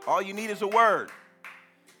 All you need is a word.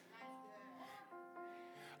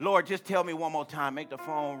 Lord, just tell me one more time. Make the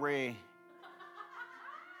phone ring.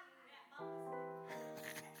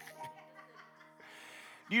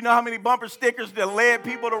 Do you know how many bumper stickers that led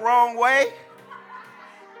people the wrong way?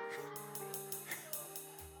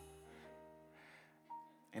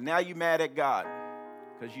 And now you mad at God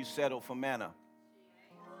because you settled for manna.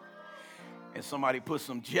 And somebody put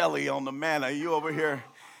some jelly on the manna. You over here.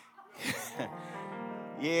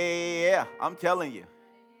 Yeah, I'm telling you.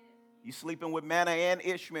 You sleeping with manna and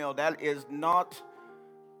Ishmael. That is not,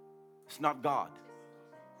 it's not God.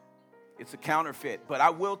 It's a counterfeit. But I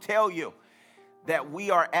will tell you that we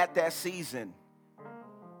are at that season.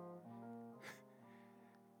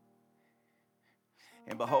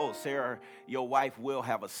 And behold, Sarah, your wife, will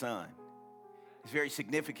have a son. It's very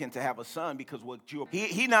significant to have a son because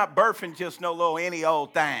he not birthing just no little any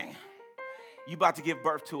old thing. You about to give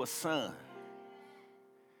birth to a son.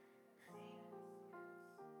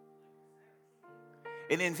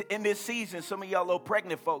 And in this season, some of y'all little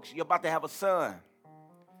pregnant folks, you're about to have a son.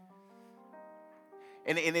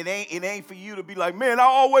 And it ain't for you to be like, man, I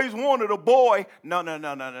always wanted a boy. No.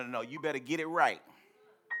 You better get it right.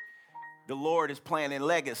 The Lord is planning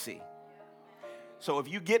legacy. So if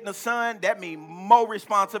you getting a son, that means more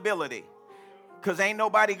responsibility. Because ain't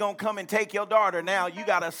nobody going to come and take your daughter now. You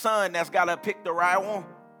got a son that's got to pick the right one.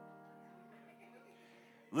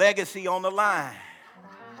 Legacy on the line.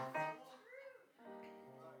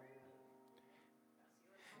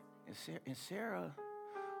 And Sarah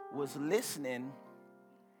was listening,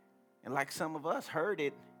 and like some of us heard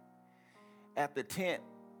it at the tent,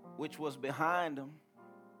 which was behind them.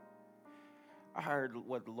 I heard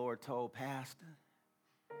what the Lord told Pastor.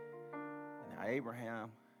 And Abraham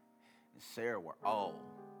and Sarah were old.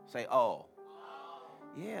 Say, oh.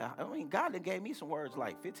 Yeah, I mean, God done gave me some words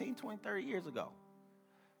like 15, 20, 30 years ago.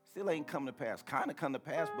 Still ain't come to pass. Kind of come to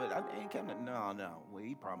pass, but I ain't come to, no. Well,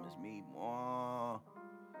 he promised me,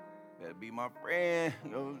 better be my friend.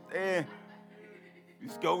 You know what I'm saying?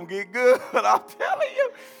 It's going to get good, I'm telling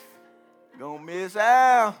you. Going to miss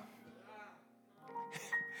out.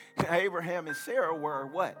 Abraham and Sarah were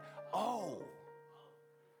what? Oh.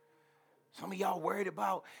 Some of y'all worried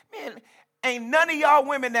about, man, ain't none of y'all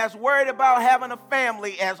women that's worried about having a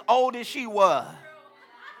family as old as she was.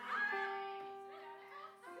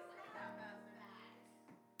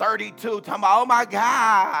 32, talking about, oh my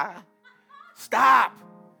God. Stop.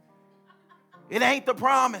 It ain't the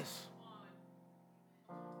promise.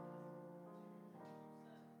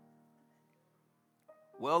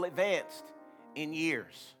 Well advanced in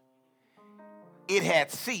years. It had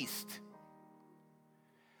ceased.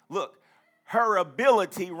 Look, her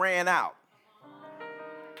ability ran out.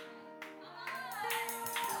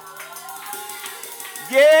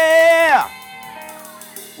 Yeah.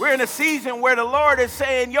 We're in a season where the Lord is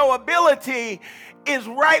saying your ability is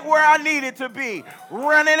right where I need it to be,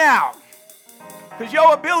 running out. Because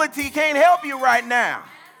your ability can't help you right now.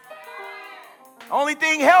 Only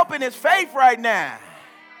thing helping is faith right now.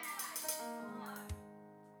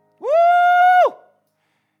 Woo!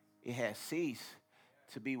 It has ceased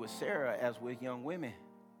to be with Sarah as with young women.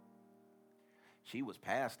 She was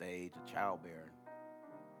past the age of childbearing.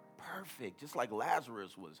 Perfect, just like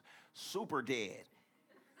Lazarus was super dead.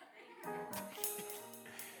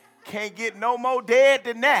 Can't get no more dead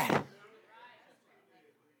than that.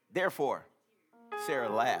 Therefore, Sarah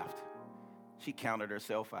laughed. She counted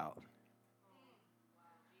herself out.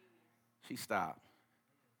 She stopped.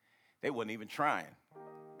 They wasn't even trying.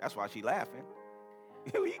 That's why she laughing.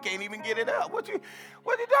 You can't even get it up. What you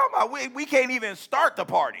talking about? We can't even start the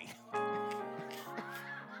party.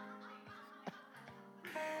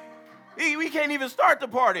 We can't even start the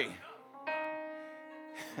party.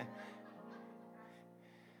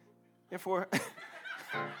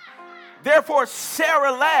 Therefore,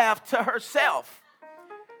 Sarah laughed to herself,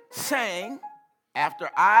 saying, after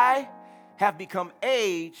I have become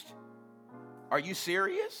aged, are you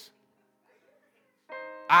serious?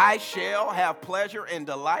 I shall have pleasure and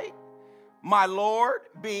delight, my Lord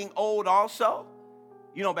being old also.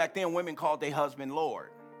 You know, back then women called their husband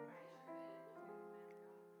Lord.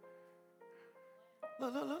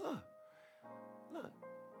 Look.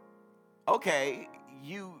 Okay,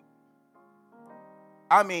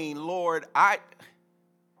 Lord,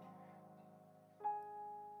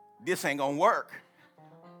 this ain't gonna work.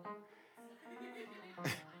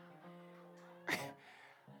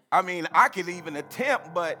 I mean, I could even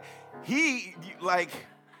attempt, but he, like,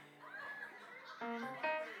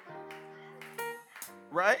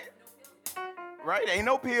 right? Right? Ain't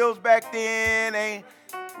no pills back then. Ain't,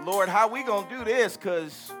 Lord, how we gonna do this?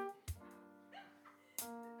 Because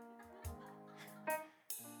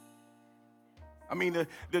I mean,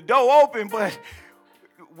 the door open, but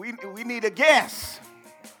we need a guest.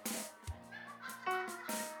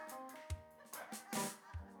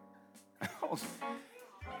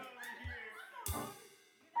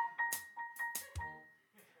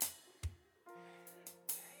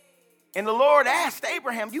 And the Lord asked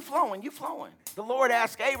Abraham, you flowing. The Lord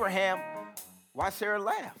asked Abraham, why Sarah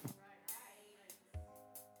laugh?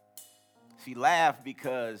 She laughed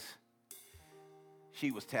because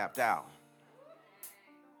she was tapped out.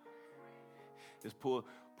 Just pull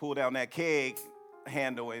down that keg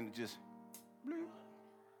handle and just bloop.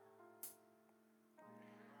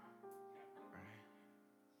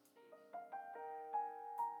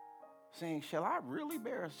 Saying, shall I really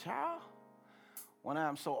bear a child when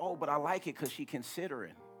I'm so old? But I like it because she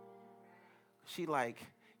considering. She like,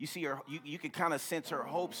 you see her, you can kind of sense her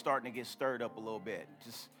hope starting to get stirred up a little bit.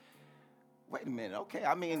 Just, wait a minute, okay,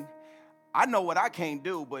 I mean, I know what I can't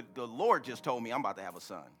do, but the Lord just told me I'm about to have a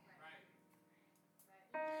son.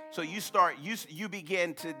 So you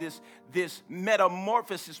begin to, this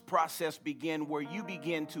metamorphosis process begin where you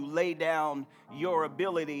begin to lay down your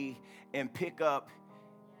ability and pick up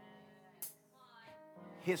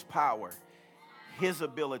his power, his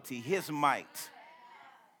ability, his might.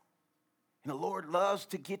 And the Lord loves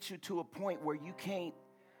to get you to a point where you can't,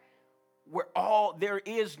 there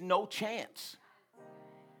is no chance.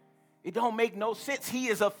 It don't make no sense. He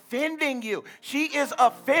is offending you. She is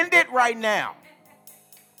offended right now.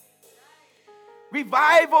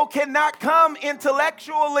 Revival cannot come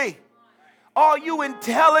intellectually. All you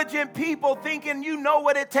intelligent people thinking you know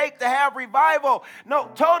what it takes to have revival.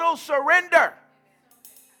 No, total surrender.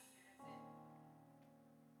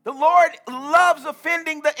 The Lord loves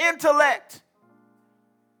offending the intellect.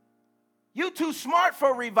 You too smart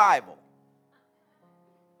for revival.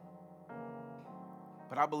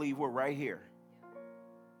 But I believe we're right here.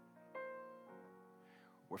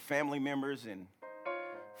 Where family members and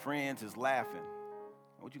friends is laughing.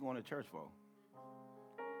 What you going to church for?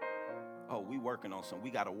 Oh, we working on something.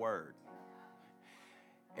 We got a word.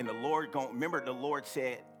 And the Lord remember the Lord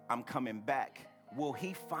said, I'm coming back. Will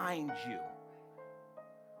he find you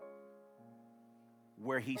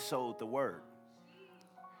where he sowed the word? He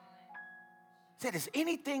said, is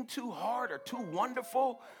anything too hard or too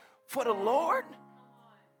wonderful for the Lord?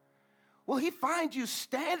 Will he find you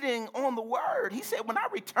standing on the word? He said, when I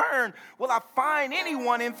return, will I find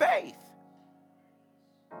anyone in faith?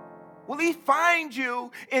 Will he find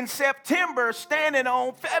you in September standing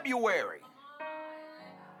on February?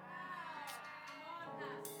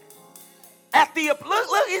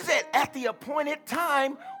 Look, he said, at the appointed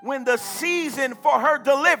time when the season for her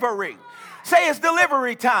delivery. Say it's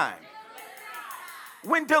delivery time.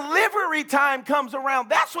 When delivery time comes around,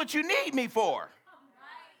 that's what you need me for.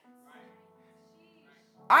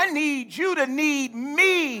 I need you to need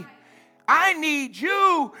me. I need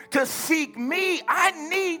you to seek me. I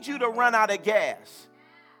need you to run out of gas.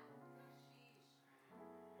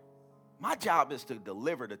 My job is to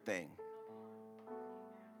deliver the thing.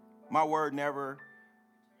 My word never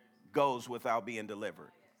goes without being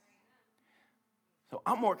delivered. So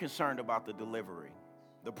I'm more concerned about the delivery.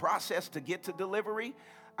 The process to get to delivery,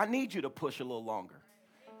 I need you to push a little longer.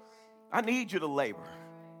 I need you to labor.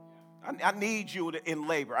 I need you to in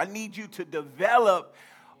labor. I need you to develop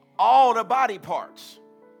all the body parts.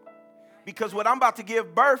 Because what I'm about to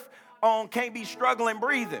give birth on can't be struggling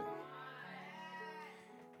breathing.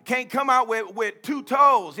 Can't come out with two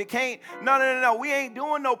toes. It can't, no. We ain't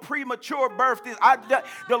doing no premature birth. The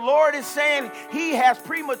Lord is saying he has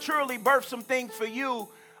prematurely birthed some things for you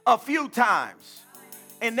a few times.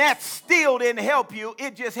 And that still didn't help you.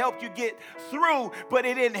 It just helped you get through, but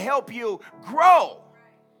it didn't help you grow.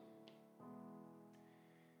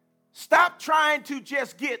 Stop trying to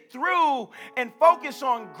just get through and focus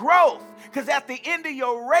on growth. Because at the end of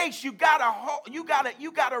your race, you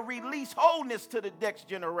gotta release wholeness to the next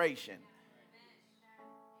generation.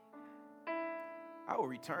 I will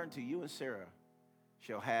return to you, and Sarah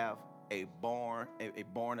shall have a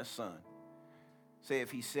son. Say, if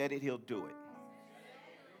he said it, he'll do it.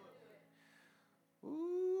 Ooh-wee.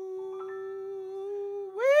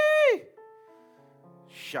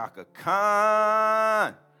 Shaka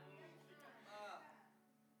Khan.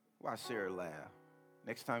 Why Sarah laugh?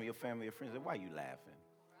 Next time your family or friends say, why you laughing?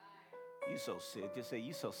 You so silly. Just say,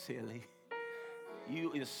 you so silly.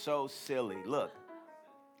 You is so silly. Look,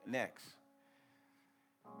 Next.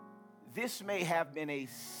 This may have been a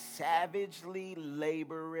savagely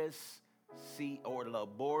laborious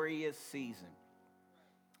season,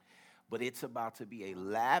 but it's about to be a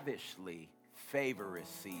lavishly favorous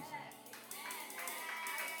season.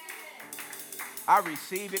 I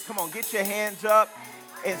receive it. Come on, get your hands up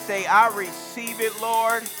and say, I receive it,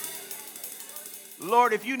 Lord.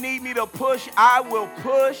 Lord, if you need me to push, I will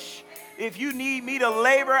push. If you need me to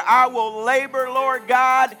labor, I will labor, Lord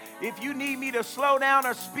God. If you need me to slow down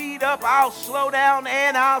or speed up, I'll slow down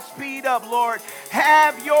and I'll speed up, Lord.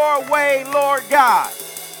 Have your way, Lord God.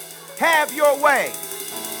 Have your way.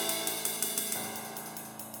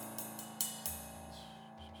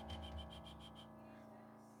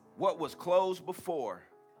 What was closed before,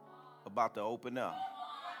 about to open up.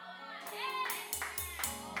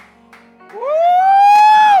 Woo!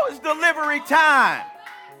 It's delivery time.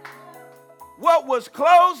 What was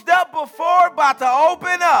closed up before, about to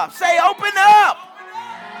open up. Say, open up.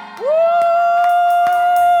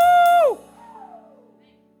 Woo!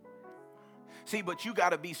 See, but you got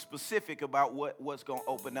to be specific about what's going to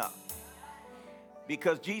open up.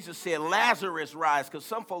 Because Jesus said, Lazarus rise, because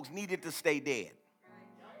some folks needed to stay dead.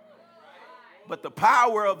 But the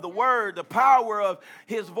power of the word, the power of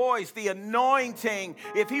his voice, the anointing,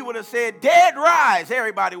 if he would have said, dead rise,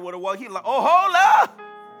 everybody would have walked. He's like, oh, hold up.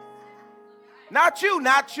 Not you,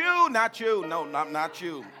 not you, not you. No, not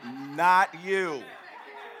you. Not you.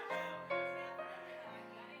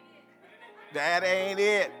 That ain't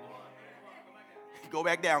it. Go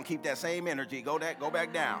back down. Keep that same energy. Go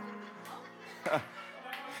back down.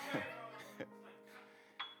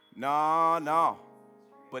 No.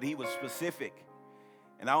 But he was specific.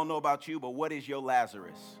 And I don't know about you, but what is your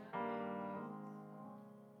Lazarus?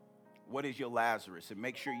 What is your Lazarus? And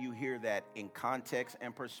make sure you hear that in context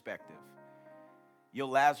and perspective. Your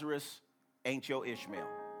Lazarus ain't your Ishmael.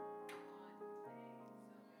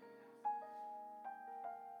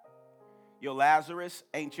 Your Lazarus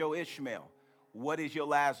ain't your Ishmael. What is your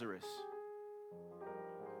Lazarus?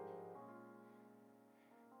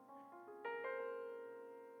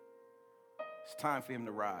 It's time for him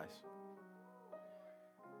to rise.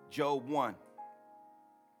 Job 1.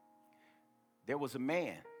 There was a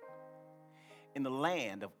man in the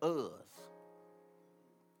land of Uz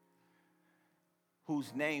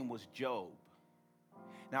whose name was Job.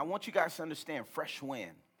 Now, I want you guys to understand fresh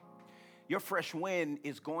wind. Your fresh wind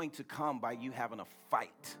is going to come by you having a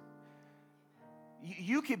fight.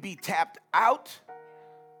 You can be tapped out,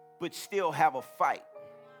 but still have a fight.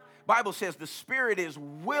 Bible says the spirit is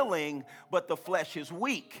willing, but the flesh is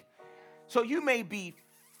weak. So you may be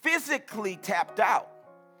physically tapped out.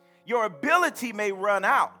 Your ability may run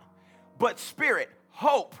out, but spirit,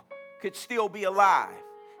 hope could still be alive.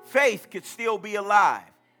 Faith could still be alive.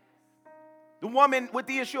 The woman with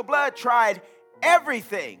the issue of blood tried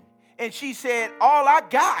everything, and she said, all I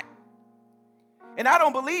got. And I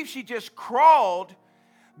don't believe she just crawled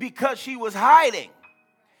because she was hiding.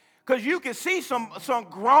 Because you can see some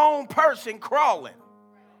grown person crawling.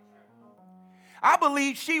 I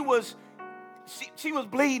believe she was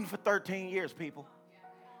bleeding for 13 years, people.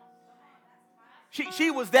 She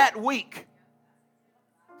was that weak.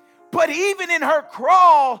 But even in her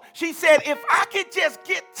crawl, she said, if I could just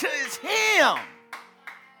get to his hem.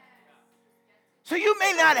 So you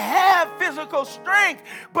may not have physical strength,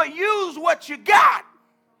 but use what you got.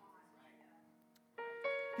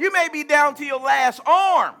 You may be down to your last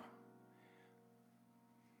arm.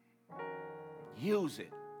 Use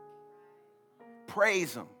it.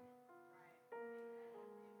 Praise him.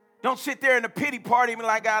 Don't sit there in a pity party and be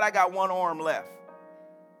like, God, I got one arm left.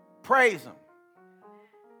 Praise him.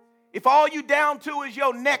 If all you down to is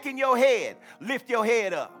your neck and your head, lift your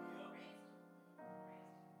head up.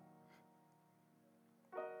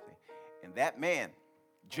 And that man,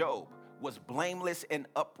 Job, was blameless and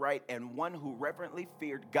upright and one who reverently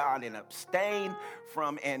feared God and abstained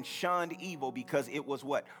from and shunned evil because it was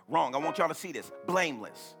what? Wrong. I want y'all to see this.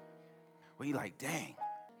 Blameless. Well, you're like, dang.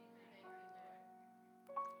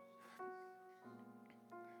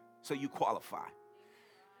 So you qualify.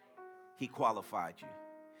 He qualified you.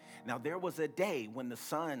 Now, there was a day when the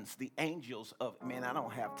sons, the angels of, man, I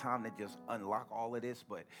don't have time to just unlock all of this,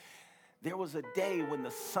 but there was a day when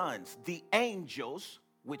the sons, the angels,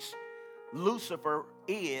 which Lucifer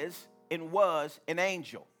is and was an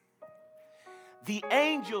angel. The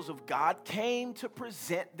angels of God came to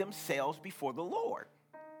present themselves before the Lord.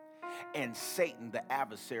 And Satan, the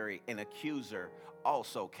adversary and accuser,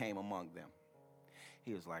 also came among them.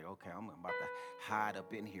 He was like, okay, I'm about to hide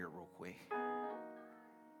up in here real quick.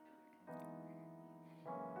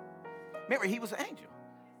 Remember, he was an angel.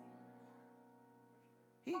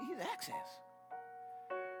 He's access.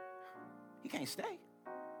 He can't stay.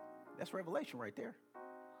 That's revelation right there.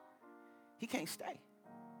 He can't stay.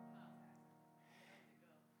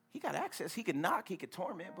 He got access. He can knock, he could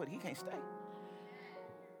torment, but he can't stay.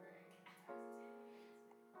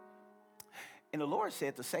 And the Lord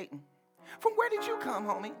said to Satan, from where did you come,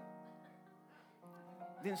 homie?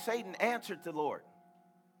 Then Satan answered the Lord,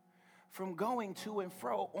 from going to and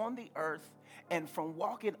fro on the earth and from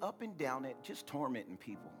walking up and down it, just tormenting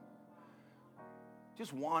people.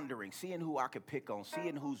 Just wandering, seeing who I could pick on,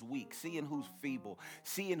 seeing who's weak, seeing who's feeble,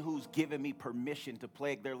 seeing who's giving me permission to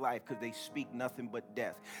plague their life because they speak nothing but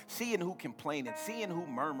death, seeing who complaining, seeing who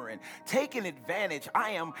murmuring, taking advantage.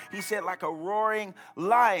 I am, he said, like a roaring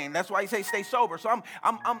lion. That's why he say stay sober. So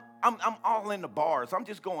I'm all in the bars. I'm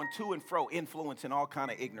just going to and fro, influencing all kind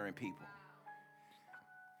of ignorant people.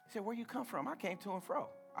 He said, where you come from? I came to and fro.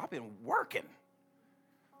 I've been working.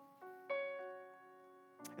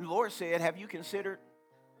 And the Lord said, have you considered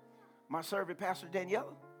my servant, Pastor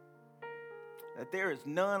Daniela? That there is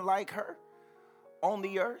none like her on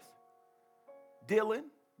the earth. Dylan,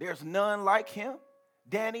 there's none like him.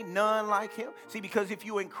 Danny, none like him. See, because if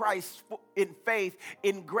you in Christ, in faith,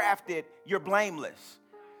 engrafted, you're blameless.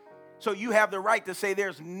 So you have the right to say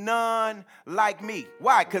there's none like me.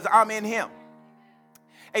 Why? Because I'm in him.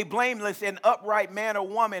 A blameless and upright man or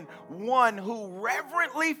woman, one who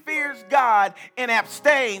reverently fears God and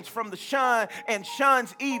abstains from the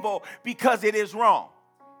shuns evil because it is wrong.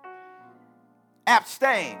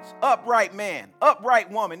 Abstains, upright man, upright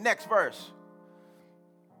woman. Next verse.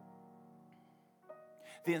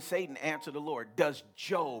 Then Satan answered the Lord, does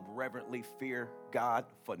Job reverently fear God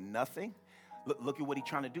for nothing? Look at what he's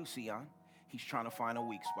trying to do, Sion. He's trying to find a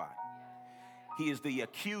weak spot. He is the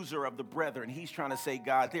accuser of the brethren. He's trying to say,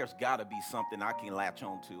 God, there's got to be something I can latch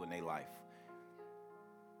on to in their life.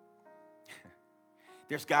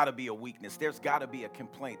 There's got to be a weakness. There's got to be a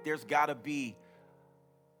complaint. There's got to be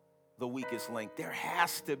the weakest link. There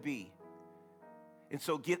has to be. And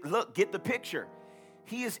so get the picture.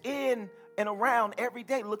 He is in and around every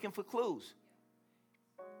day looking for clues.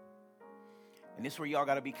 And this is where y'all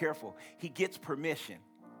got to be careful. He gets permission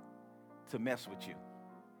to mess with you.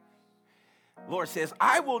 Lord says,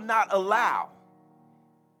 I will not allow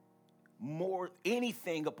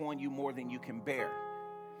anything upon you more than you can bear.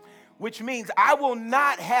 Which means I will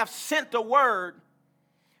not have sent a word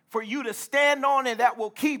for you to stand on and that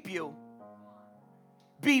will keep you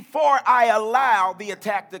before I allow the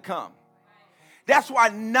attack to come. That's why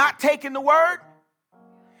not taking the word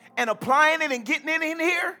and applying it and getting it in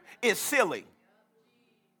here is silly.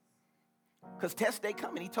 Because test day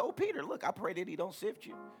coming. He told Peter, look, I pray that he don't sift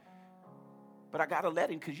you. But I got to let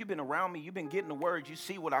him because you've been around me. You've been getting the word. You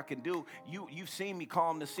see what I can do. You've seen me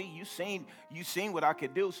calm the sea. You've seen what I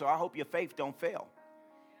can do. So I hope your faith don't fail.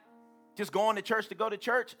 Just going to church to go to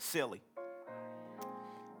church, silly.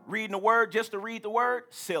 Reading the word just to read the word,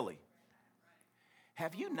 silly.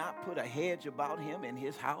 Have you not put a hedge about him and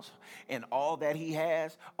his house and all that he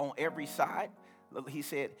has on every side? He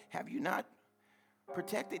said, have you not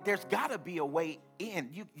protected? There's got to be a way in.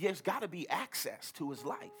 There's got to be access to his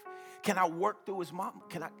life. Can I work through his mom?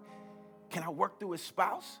 Can I work through his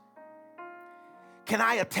spouse? Can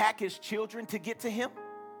I attack his children to get to him?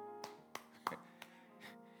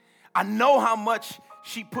 I know how much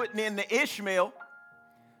she putting into Ishmael,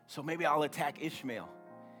 so maybe I'll attack Ishmael.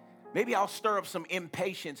 Maybe I'll stir up some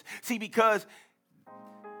impatience. See, because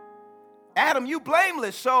Adam, you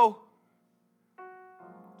blameless, so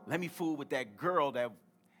let me fool with that girl that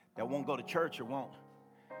won't go to church or won't.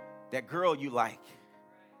 That girl you like.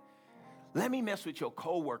 Let me mess with your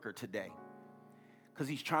coworker today because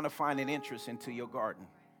he's trying to find an interest into your garden.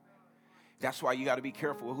 That's why you got to be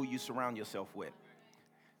careful with who you surround yourself with.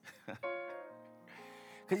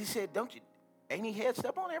 Because he said, ain't he heads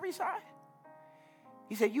up on every side?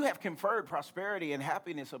 He said, you have conferred prosperity and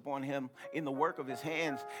happiness upon him in the work of his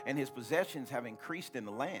hands, and his possessions have increased in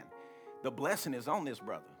the land. The blessing is on this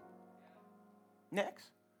brother. Next.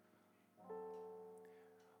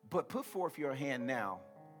 But put forth your hand now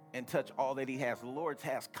and touch all that he has. The Lord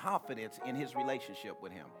has confidence in his relationship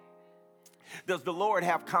with him. Does the Lord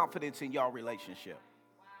have confidence in your relationship?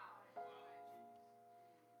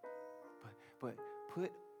 But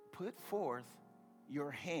put forth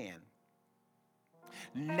your hand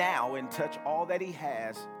now and touch all that he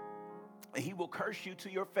has, and he will curse you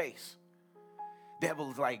to your face.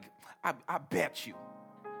 Devil's like, I bet you.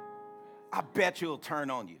 I bet you'll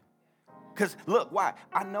turn on you. Because look, why?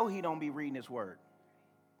 I know he don't be reading his word.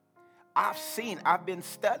 I've been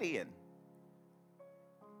studying.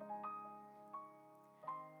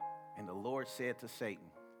 And the Lord said to Satan,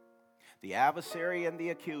 the adversary and the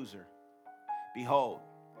accuser, behold,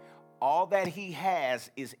 all that he has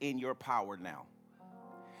is in your power now.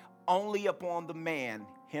 Only upon the man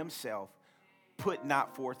himself put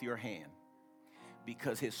not forth your hand,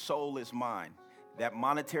 because his soul is mine. That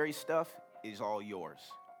monetary stuff is all yours.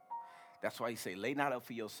 That's why he say, lay not up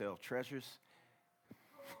for yourself treasures,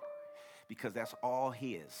 because that's all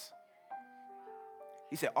his.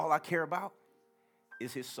 He said, all I care about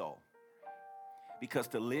is his soul. Because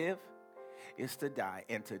to live is to die,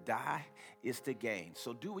 and to die is to gain.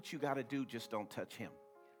 So do what you got to do, just don't touch him.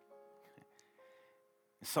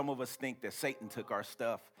 Some of us think that Satan took our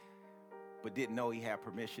stuff, but didn't know he had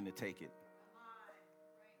permission to take it.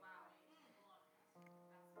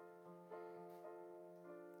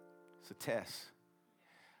 It's a test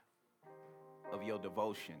of your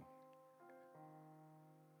devotion.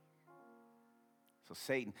 So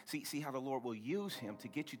Satan, see how the Lord will use him to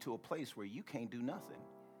get you to a place where you can't do nothing.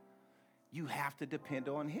 You have to depend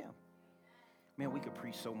on him. Man, we could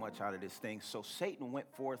preach so much out of this thing. So Satan went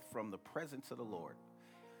forth from the presence of the Lord.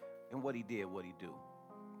 And what he did, what he do.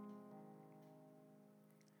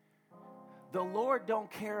 The Lord don't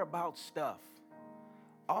care about stuff.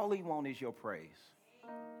 All he wants is your praise.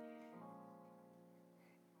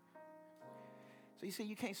 So you see,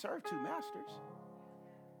 you can't serve two masters.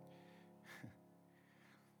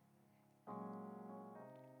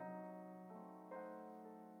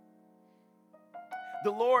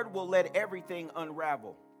 The Lord will let everything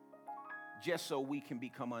unravel just so we can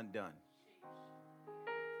become undone.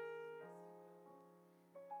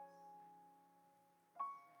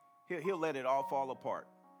 He'll let it all fall apart.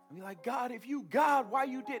 And be like, God, if you God, why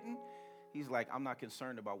you didn't? He's like, I'm not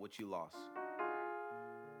concerned about what you lost.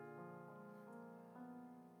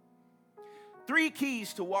 3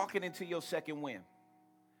 keys to walking into your second win.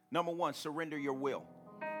 Number 1, surrender your will.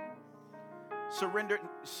 Surrender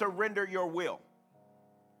your will.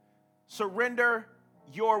 Surrender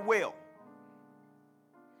your will.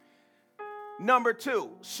 Number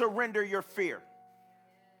 2, surrender your fear.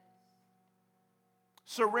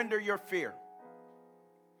 Surrender your fear.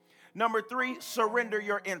 Number 3, surrender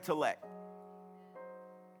your intellect.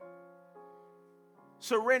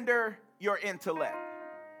 Surrender your intellect.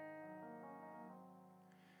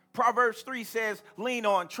 Proverbs 3 says, lean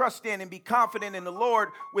on, trust in, and be confident in the Lord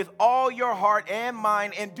with all your heart and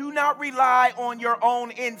mind, and do not rely on your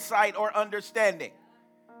own insight or understanding.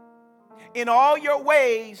 In all your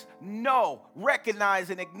ways, know, recognize,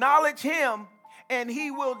 and acknowledge him, and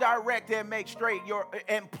he will direct and make straight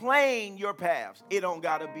and plain your paths. It don't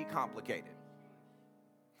got to be complicated.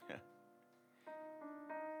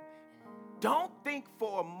 Don't think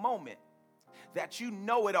for a moment that you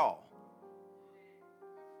know it all.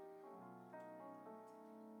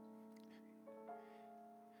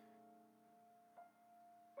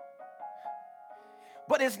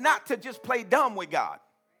 But it's not to just play dumb with God.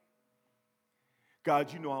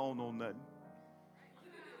 God, you know I don't know nothing.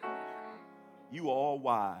 You all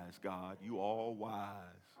wise, God. You all wise.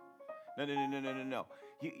 No.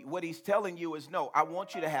 What he's telling you is, no, I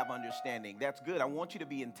want you to have understanding. That's good. I want you to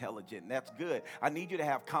be intelligent. That's good. I need you to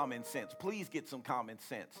have common sense. Please get some common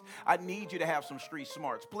sense. I need you to have some street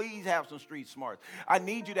smarts. Please have some street smarts. I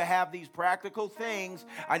need you to have these practical things.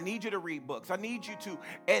 I need you to read books. I need you to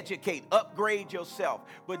educate, upgrade yourself.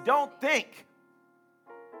 But don't think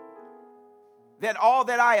that all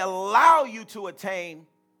that I allow you to attain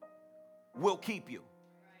will keep you.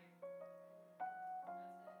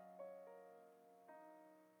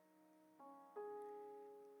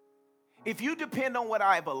 If you depend on what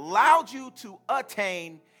I've allowed you to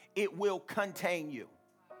attain, it will contain you.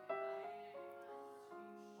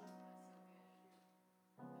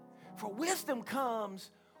 For wisdom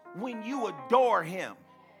comes when you adore him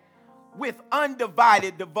with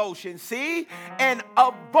undivided devotion, see? And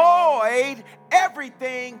avoid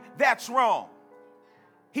everything that's wrong.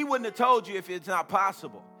 He wouldn't have told you if it's not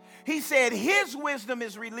possible. He said his wisdom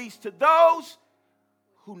is released to those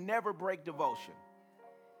who never break devotion.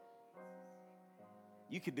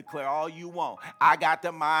 You can declare all you want. I got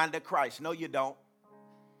the mind of Christ. No, you don't.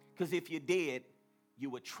 Because if you did, you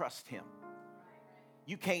would trust him.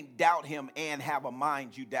 You can't doubt him and have a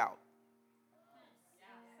mind you doubt.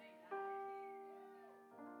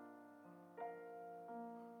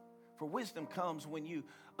 For wisdom comes when you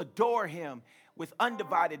adore him with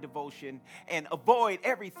undivided devotion and avoid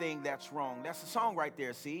everything that's wrong. That's the song right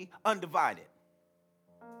there, see? Undivided.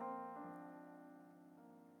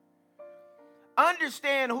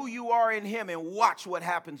 Understand who you are in him and watch what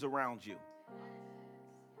happens around you.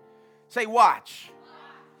 Say, watch.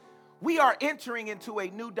 We are entering into a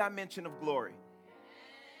new dimension of glory.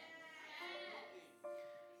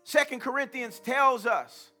 2 Corinthians tells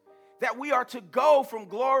us that we are to go from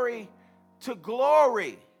glory to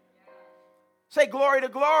glory. Say glory to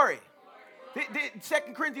glory.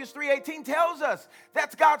 2 Corinthians 3:18 tells us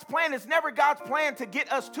that's God's plan. It's never God's plan to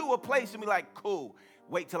get us to a place and be like, cool,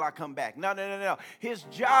 wait till I come back. No. His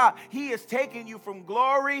job, he is taking you from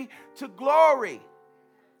glory to glory.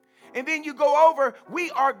 And then you go over,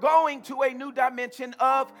 we are going to a new dimension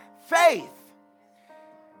of faith.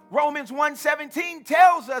 Romans 1:17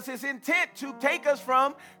 tells us his intent to take us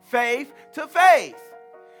from faith to faith.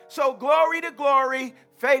 So glory to glory,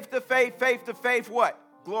 faith to faith, faith to faith, what?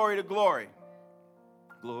 Glory to glory.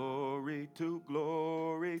 Glory to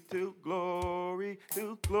glory to glory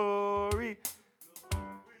to glory.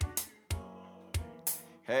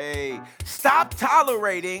 Hey, stop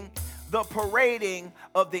tolerating the parading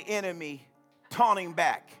of the enemy taunting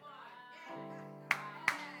back.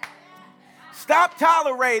 Stop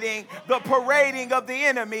tolerating the parading of the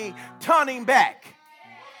enemy taunting back.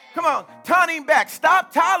 Come on, taunting back.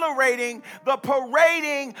 Stop tolerating the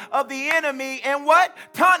parading of the enemy and what?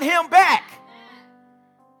 Taunt him back.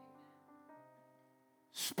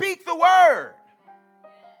 Speak the word.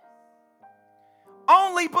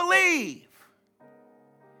 Only believe.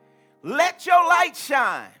 Let your light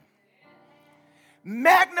shine.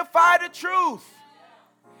 Magnify the truth.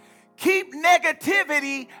 Keep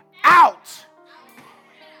negativity out.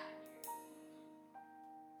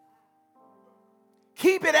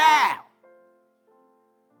 Keep it out.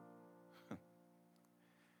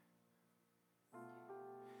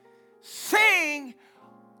 Sing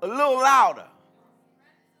a little louder.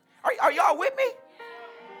 Are y'all with me?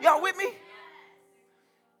 Y'all with me?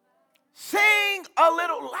 Sing a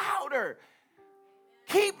little louder.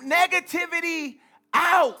 Keep negativity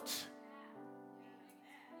out.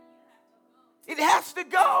 It has to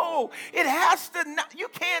go. It has to not, you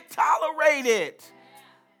can't tolerate it.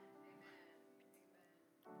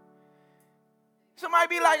 Somebody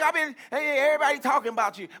be like, hey, everybody talking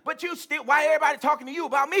about you. But you still, why everybody talking to you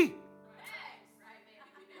about me?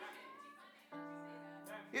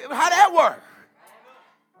 How that work?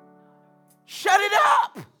 Shut it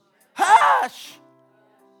up. Hush.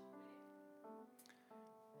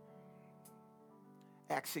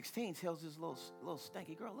 Acts 16 tells this little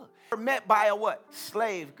stanky girl, look. Met by a what?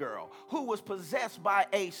 Slave girl who was possessed by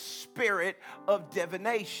a spirit of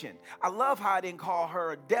divination. I love how I didn't call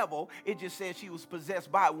her a devil. It just said she was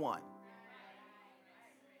possessed by one.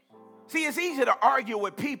 See, it's easier to argue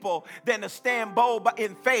with people than to stand bold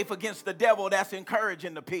in faith against the devil that's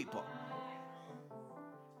encouraging the people.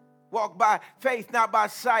 Walk by faith, not by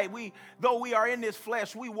sight. Though we are in this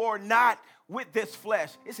flesh, we war not with this flesh.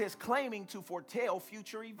 It says claiming to foretell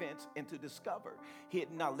future events and to discover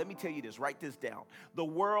hidden. Now, let me tell you this. Write this down. The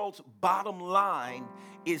world's bottom line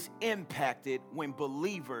is impacted when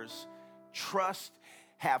believers trust,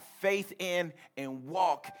 have faith in, and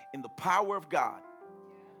walk in the power of God.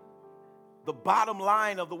 The bottom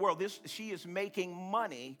line of the world, she is making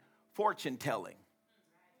money fortune telling.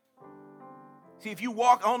 See, if you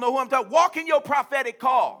walk, I don't know who I'm talking, walk in your prophetic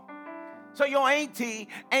call. So your auntie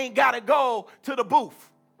ain't got to go to the booth.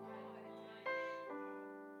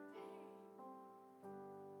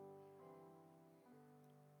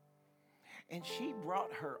 And she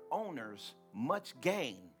brought her owners much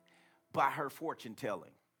gain by her fortune telling.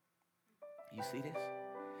 You see this?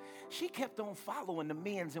 She kept on following the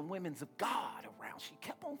men's and women's of God around. She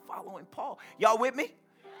kept on following Paul. Y'all with me?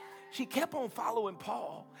 She kept on following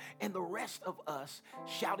Paul and the rest of us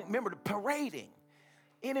shouting. Remember the parading.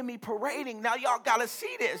 Enemy parading. Now y'all got to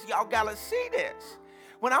see this. Y'all got to see this.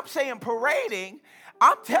 When I'm saying parading,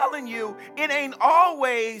 I'm telling you, it ain't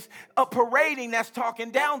always a parading that's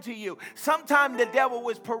talking down to you. Sometimes the devil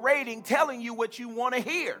was parading, telling you what you want to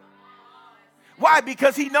hear. Why?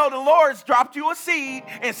 Because he know the Lord's dropped you a seed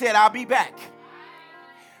and said, I'll be back.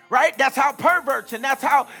 Right? That's how perverts and that's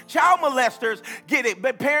how child molesters get it.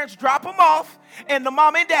 But parents drop them off and the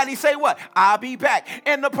mom and daddy say what? I'll be back.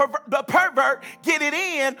 And the pervert get it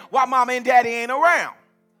in while mom and daddy ain't around.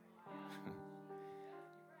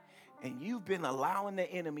 And you've been allowing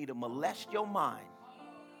the enemy to molest your mind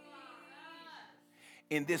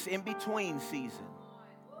in this in-between season.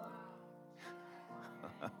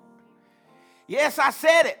 Yes, I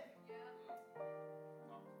said it.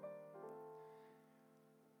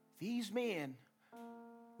 These men,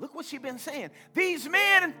 look what she's been saying. These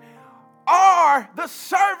men are the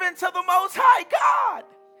servants of the Most High God.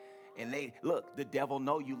 And the devil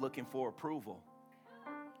know you looking for approval.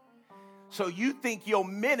 So you think your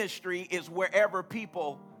ministry is wherever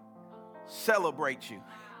people celebrate you.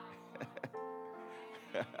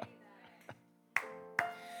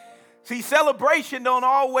 See, celebration don't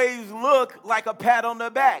always look like a pat on the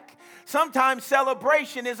back. Sometimes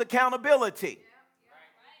celebration is accountability.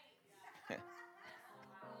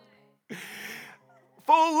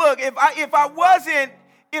 Fool, look,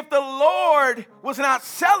 if the Lord was not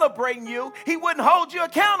celebrating you, he wouldn't hold you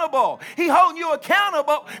accountable. He holding you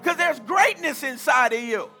accountable because there's greatness inside of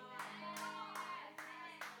you.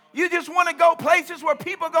 You just want to go places where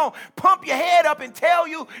people are going to pump your head up and tell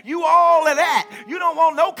you all of that. You don't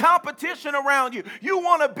want no competition around you. You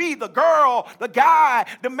want to be the girl, the guy,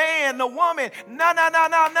 the man, the woman.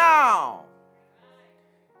 No.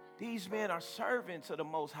 These men are servants of the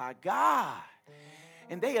Most High God.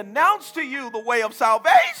 And they announce to you the way of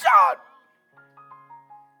salvation.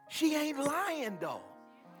 She ain't lying, though.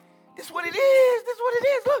 This is what it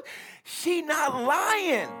is. Look, she not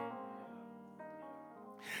lying.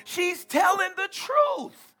 She's telling the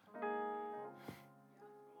truth.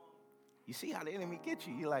 You see how the enemy gets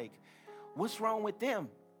you? You're like, what's wrong with them?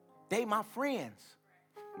 They my friends.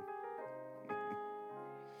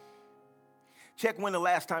 Check when the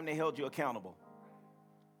last time they held you accountable.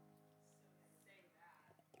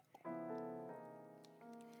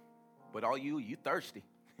 But all you thirsty.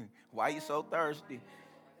 Why you so thirsty?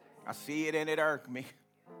 I see it and it irks me.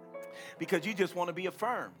 Because you just want to be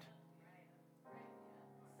affirmed.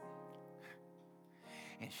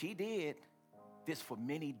 And she did this for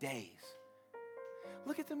many days.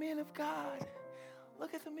 Look at the men of God.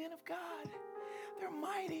 Look at the men of God. They're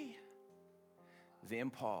mighty. Then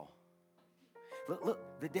Paul.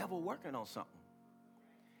 Look, the devil working on something.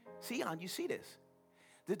 Sion, you see this.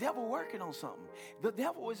 The devil working on something. The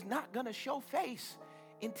devil is not going to show face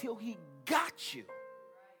until he got you.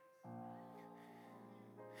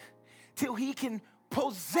 Till he can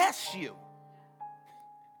possess you.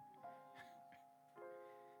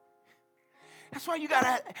 That's why you got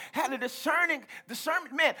to have a discernment.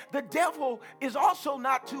 Man, the devil is also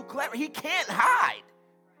not too clever. He can't hide.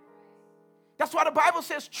 That's why the Bible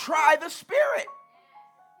says, try the spirit.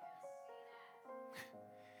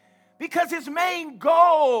 Because his main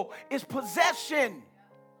goal is possession.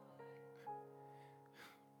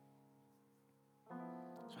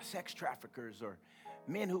 So sex traffickers or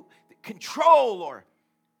men who control, or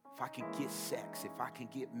if I can get sex, if I can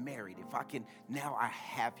get married, now I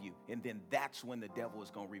have you. And then that's when the devil is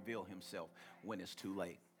going to reveal himself, when it's too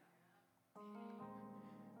late.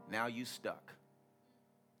 Now you stuck,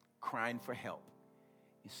 crying for help,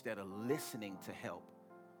 instead of listening to help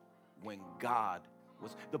when God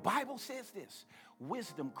was. The Bible says this,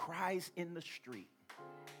 wisdom cries in the street.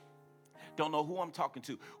 Don't know who I'm talking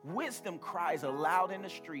to. Wisdom cries aloud in the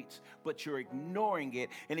streets, but you're ignoring it.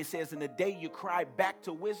 And it says, in the day you cry back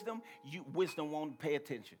to wisdom, wisdom won't pay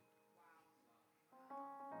attention.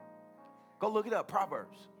 Go look it up,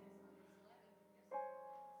 Proverbs.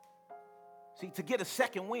 See, to get a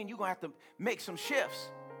second wind, you're going to have to make some shifts.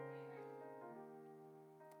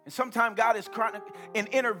 And sometimes God is crying, an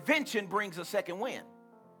intervention brings a second wind.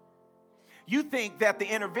 You think that the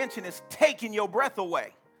intervention is taking your breath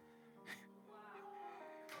away.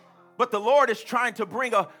 But the Lord is trying to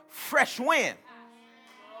bring a fresh wind.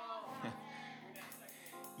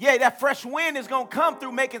 Yeah, that fresh wind is going to come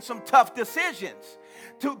through making some tough decisions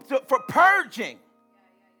for purging.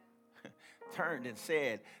 Turned and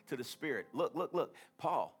said to the Spirit, look,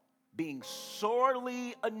 Paul, being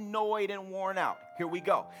sorely annoyed and worn out. Here we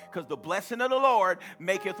go. Because the blessing of the Lord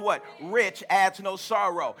maketh what? Rich, adds no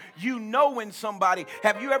sorrow. You know when somebody,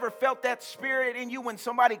 have you ever felt that spirit in you when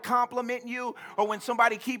somebody complimenting you, or when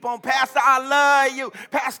somebody keep on, Pastor, I love you.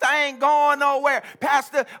 Pastor, I ain't going nowhere.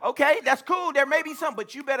 Pastor, okay, that's cool. There may be some,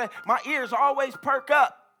 but you better, my ears always perk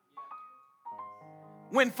up.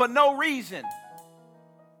 When for no reason,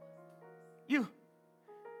 then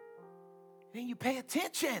you pay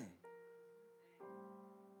attention.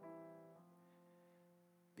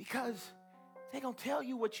 Because they're going to tell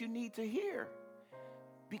you what you need to hear.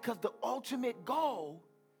 Because the ultimate goal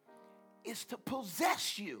is to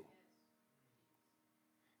possess you.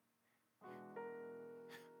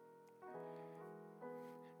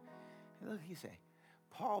 Look, he say,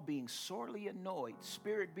 Paul being sorely annoyed,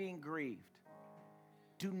 spirit being grieved.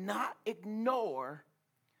 Do not ignore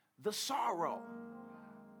the sorrow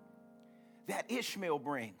that Ishmael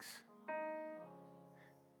brings.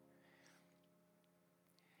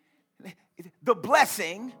 The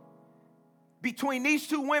blessing between these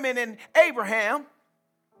two women and Abraham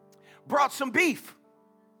brought some beef.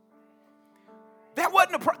 That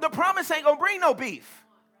wasn't the promise ain't gonna bring no beef.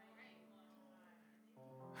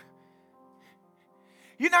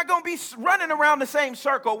 You're not gonna be running around the same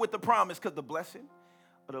circle with the promise, because the blessing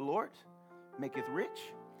of the Lord maketh rich,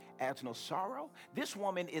 adds no sorrow. This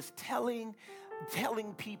woman is telling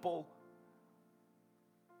people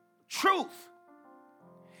truth.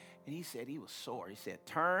 And he said he was sore. He said,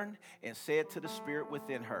 turn and said to the spirit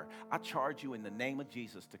within her, I charge you in the name of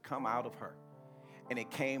Jesus to come out of her. And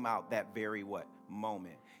it came out that very what?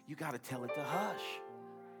 Moment. You got to tell it to hush.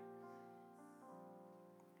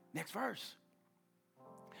 Next verse.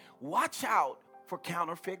 Watch out for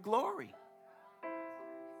counterfeit glory.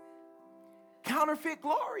 Counterfeit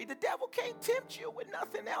glory. The devil can't tempt you with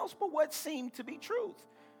nothing else but what seemed to be truth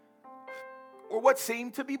or what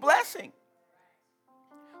seemed to be blessing.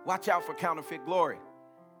 Watch out for counterfeit glory.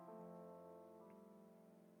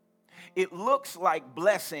 It looks like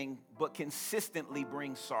blessing, but consistently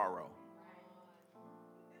brings sorrow.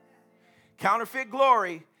 Counterfeit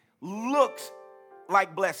glory looks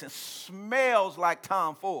like blessing, smells like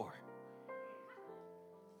Tom Ford,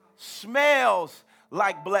 smells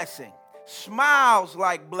like blessing, smiles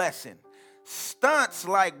like blessing, stunts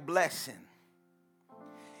like blessing.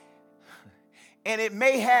 And it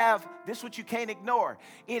may have, this is what you can't ignore,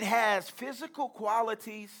 it has physical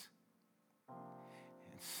qualities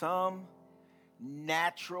and some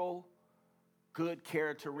natural good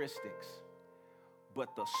characteristics.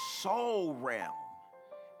 But the soul realm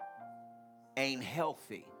ain't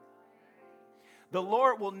healthy. The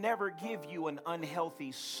Lord will never give you an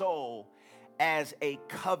unhealthy soul as a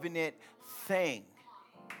covenant thing.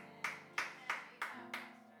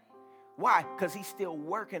 Why? Because he's still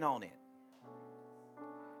working on it.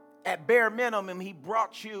 At bare minimum, he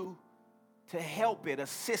brought you to help it,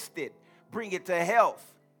 assist it, bring it to health.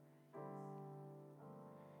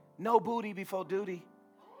 No booty before duty.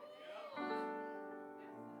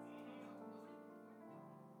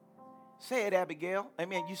 Say it, Abigail. I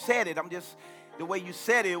mean, you said it. The way you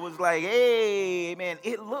said it was like, hey, man,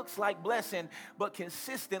 it looks like blessing, but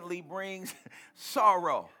consistently brings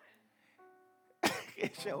sorrow.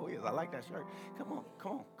 It sure is. I like that shirt. Come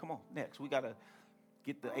on. Next, we got to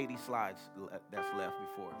get the 80 slides that's left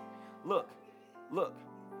before. Look.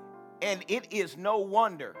 And it is no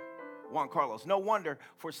wonder, Juan Carlos, no wonder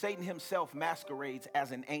for Satan himself masquerades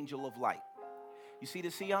as an angel of light. You see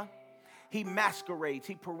this, Sion? He masquerades,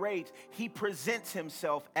 he parades, he presents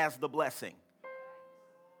himself as the blessing.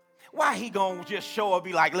 Why he gonna just show up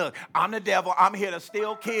and be like, look, I'm the devil, I'm here to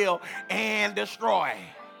steal, kill, and destroy.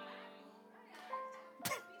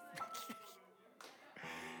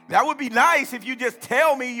 That would be nice if you just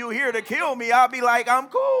tell me you're here to kill me. I'll be like, I'm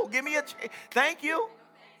cool. Give me a thank you.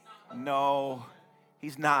 No,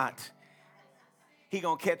 he's not. He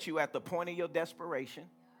going to catch you at the point of your desperation.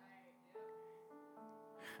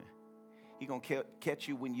 He going to catch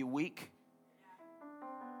you when you're weak.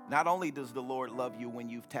 Not only does the Lord love you when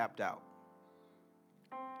you've tapped out,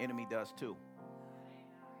 enemy does too.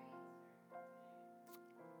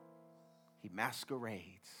 He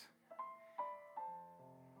masquerades.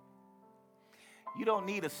 You don't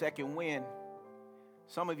need a second wind.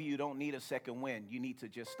 Some of you don't need a second wind. You need to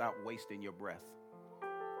just stop wasting your breath.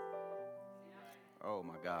 Oh,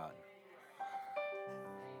 my God.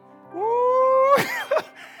 Woo!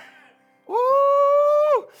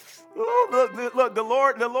 Woo! Look,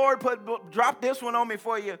 the Lord dropped this one on me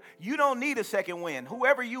for you. You don't need a second wind.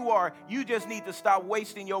 Whoever you are, you just need to stop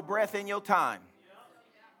wasting your breath and your time.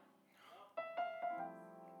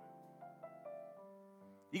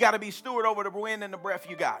 You got to be steward over the wind and the breath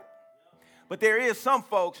you got. But there is some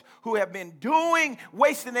folks who have been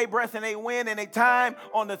wasting their breath and their wind and their time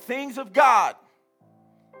on the things of God.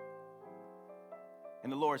 And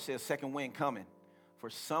the Lord says, second wind coming. For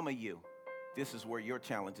some of you, this is where your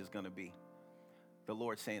challenge is going to be. The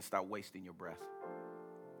Lord's saying, stop wasting your breath.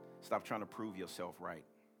 Stop trying to prove yourself right.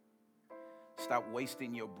 Stop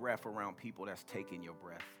wasting your breath around people that's taking your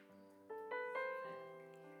breath.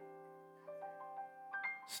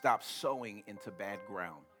 Stop sowing into bad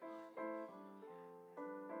ground.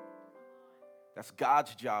 That's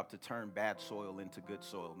God's job to turn bad soil into good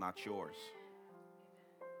soil, not yours.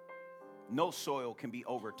 No soil can be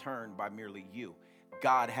overturned by merely you.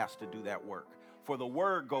 God has to do that work. For the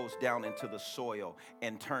word goes down into the soil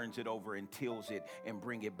and turns it over and tills it and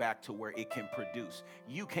bring it back to where it can produce.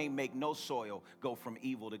 You can't make no soil go from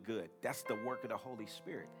evil to good. That's the work of the Holy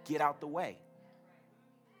Spirit. Get out the way.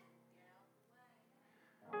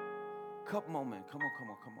 Come on.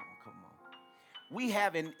 We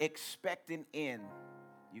have an expectant end,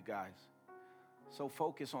 you guys. So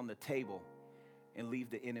focus on the table and leave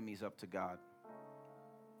the enemies up to God.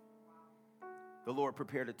 The Lord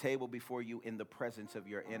prepared a table before you in the presence of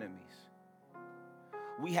your enemies.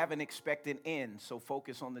 We have an expectant end, so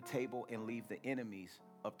focus on the table and leave the enemies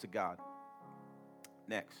up to God.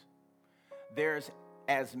 Next, there's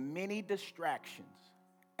as many distractions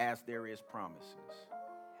as there is promises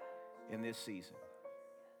in this season.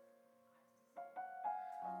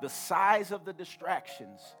 The size of the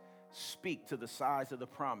distractions speak to the size of the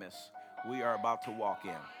promise we are about to walk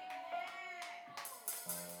in.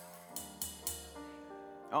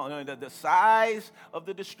 Oh, no, the size of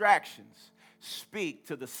the distractions speak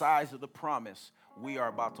to the size of the promise we are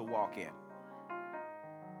about to walk in.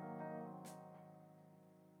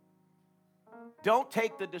 Don't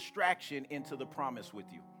take the distraction into the promise with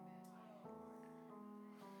you.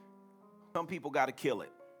 Some people got to kill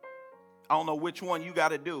it. I don't know which one you got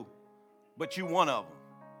to do, but you one of them.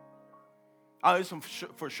 Oh, there's some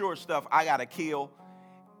for sure stuff I got to kill,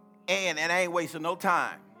 and I ain't wasting no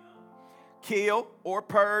time. Kill or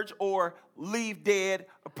purge or leave dead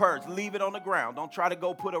or purge. Leave it on the ground. Don't try to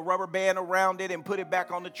go put a rubber band around it and put it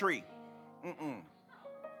back on the tree.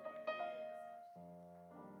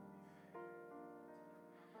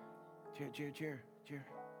 Jerry.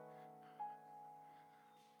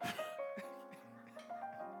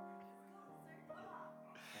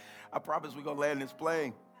 I promise we're going to land this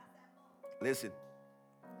plane. Listen.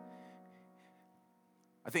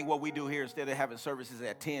 I think what we do here, instead of having services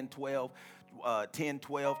at 10, 12,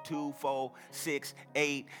 2, 4, 6,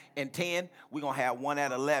 8, and 10, we're going to have one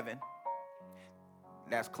at 11.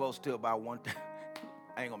 That's close to about one.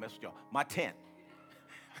 I ain't going to mess with y'all. My tent.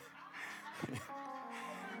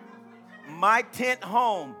 My tent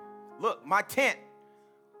home. Look, my tent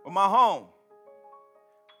or my home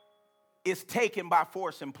is taken by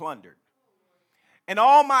force and plundered. And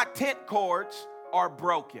all my tent cords are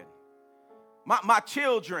broken. My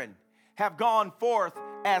children have gone forth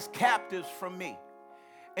as captives from me,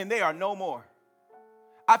 and they are no more.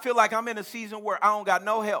 I feel like I'm in a season where I don't got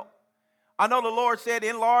no help. I know the Lord said,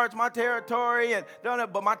 enlarge my territory,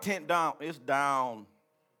 but my tent down. It's down.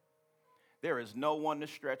 There is no one to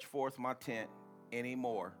stretch forth my tent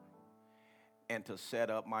anymore and to set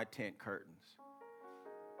up my tent curtains.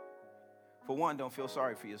 For one, don't feel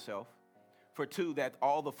sorry for yourself. For two, that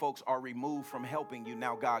all the folks are removed from helping you.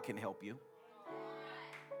 Now God can help you.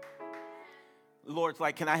 The Lord's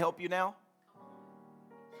like, can I help you now?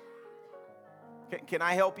 Can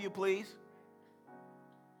I help you, please?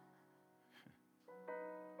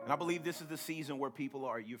 And I believe this is the season where people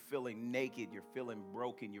are, you're feeling naked, you're feeling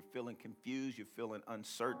broken, you're feeling confused, you're feeling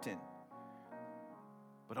uncertain.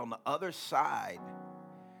 But on the other side,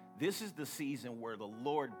 this is the season where the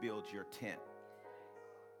Lord builds your tent.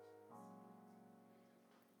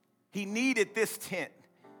 He needed this tent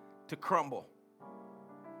to crumble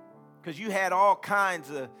because you had all kinds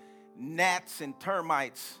of gnats and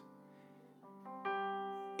termites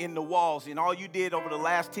in the walls, and all you did over the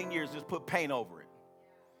last 10 years is put paint over it.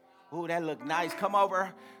 Ooh, that looked nice. Come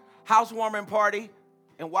over, housewarming party,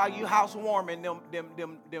 and while you housewarming,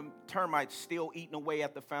 them termites still eating away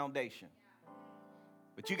at the foundation.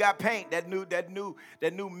 But you got paint, that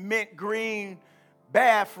new mint green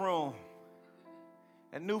bathroom,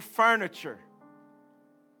 and new furniture.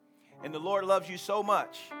 And the Lord loves you so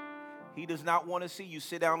much, He does not want to see you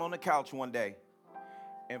sit down on the couch one day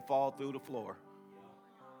and fall through the floor.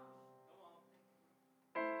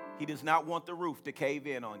 He does not want the roof to cave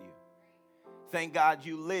in on you. Thank God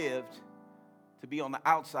you lived to be on the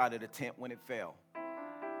outside of the tent when it fell.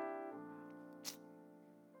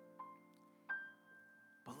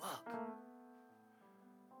 But look,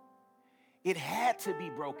 it had to be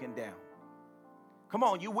broken down. Come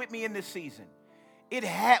on, you with me in this season? It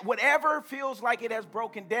had, whatever feels like it has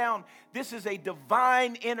broken down, this is a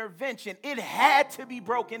divine intervention. It had to be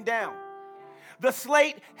broken down. The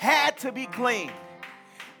slate had to be cleaned.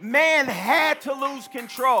 Man had to lose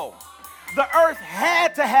control. The earth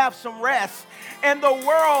had to have some rest, and the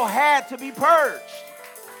world had to be purged.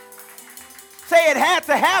 Say it had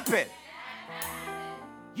to happen.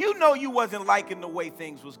 You know you wasn't liking the way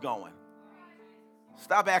things was going.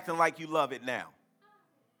 Stop acting like you love it now.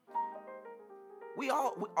 We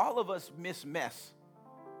all of us miss mess.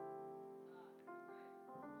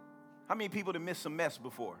 How many people have missed some mess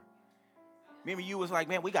before? Maybe you was like,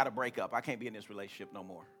 man, we got to break up. I can't be in this relationship no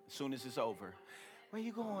more. As soon as it's over. Where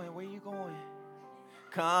you going? Where you going?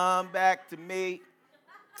 Come back to me.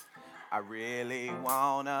 I really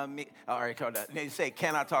want to meet. All right, come on. They say,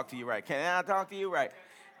 can I talk to you right? Can I talk to you right?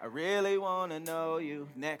 I really want to know you.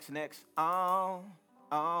 Next. Oh,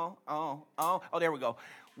 there we go.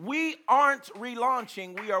 We aren't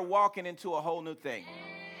relaunching. We are walking into a whole new thing.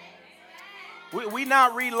 We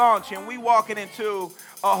not relaunching. We walking into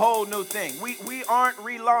a whole new thing. We aren't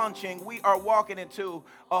relaunching. We are walking into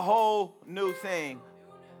a whole new thing.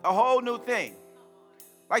 A whole new thing.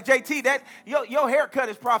 Like JT, that your haircut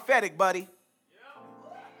is prophetic, buddy.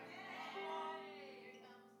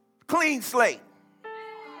 Clean slate.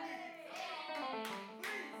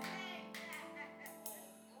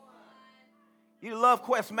 You Love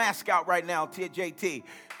Quest mascot right now, JT.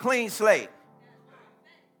 Clean slate.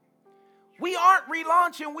 We aren't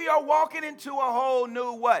relaunching. We are walking into a whole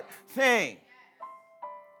new what? Thing.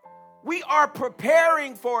 We are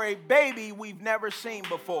preparing for a baby we've never seen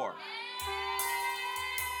before.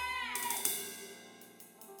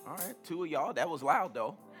 All right, two of y'all. That was loud,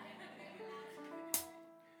 though.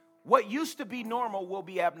 What used to be normal will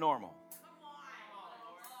be abnormal.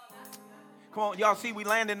 Come on, y'all see we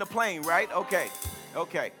landing the plane, right?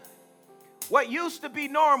 Okay. What used to be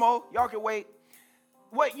normal, y'all can wait.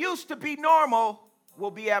 What used to be normal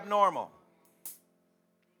will be abnormal.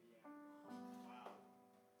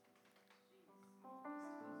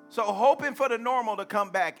 So hoping for the normal to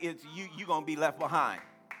come back, is you're going to be left behind.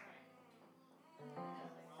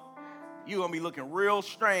 You're going to be looking real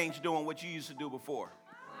strange doing what you used to do before.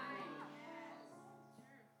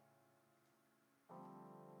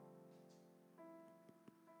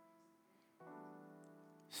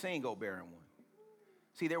 Single barren one.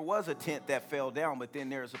 See, there was a tent that fell down, but then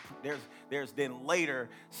there's then later,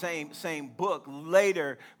 same book,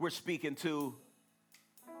 later we're speaking to.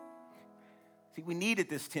 See, we needed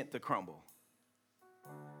this tent to crumble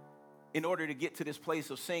in order to get to this place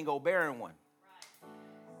of single barren one.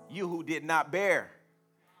 You who did not bear.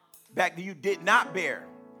 Back to you did not bear.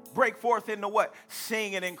 Break forth into what?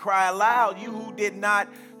 Sing and cry aloud. You who did not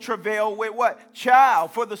travail with what?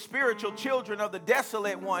 Child. For the spiritual children of the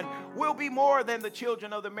desolate one will be more than the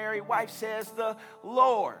children of the married wife, says the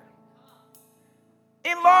Lord.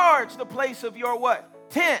 Enlarge the place of your what?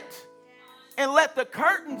 Tent. And let the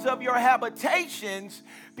curtains of your habitations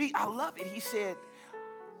be. I love it. He said,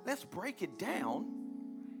 let's break it down.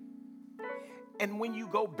 And when you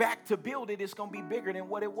go back to build it, it's going to be bigger than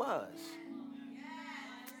what it was.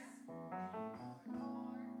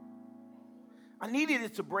 I needed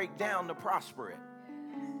it to break down to prosper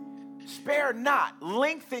it. Spare not.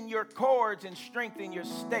 Lengthen your cords and strengthen your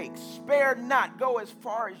stakes. Spare not. Go as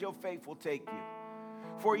far as your faith will take you.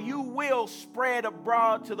 For you will spread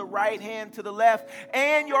abroad to the right hand, to the left,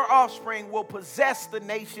 and your offspring will possess the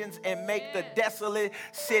nations and make the desolate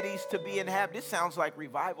cities to be inhabited. This sounds like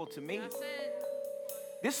revival to me.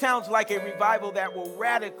 This sounds like a revival that will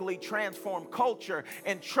radically transform culture.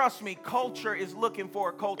 And trust me, culture is looking for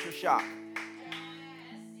a culture shock.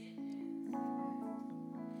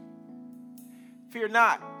 Fear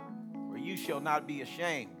not, for you shall not be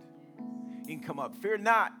ashamed. You can come up. Fear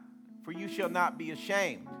not, for you shall not be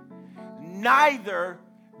ashamed. Neither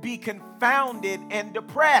be confounded and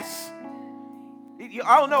depressed.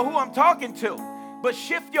 I don't know who I'm talking to, but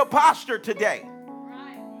shift your posture today.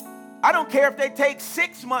 I don't care if they take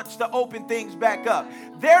 6 months to open things back up.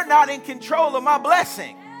 They're not in control of my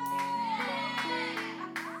blessing.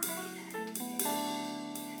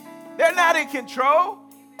 They're not in control.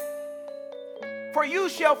 For you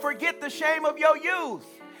shall forget the shame of your youth,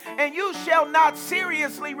 and you shall not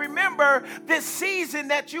seriously remember this season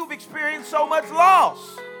that you've experienced so much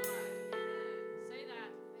loss. Say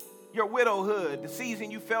that. Your widowhood, the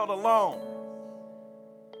season you felt alone.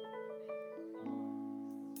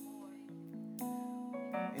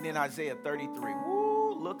 And in Isaiah 33,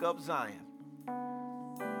 look up Zion,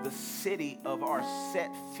 the city of our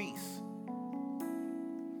set feast.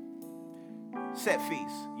 Set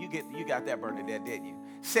feast. You got that, Bernadette, didn't you?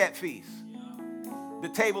 Set feast. The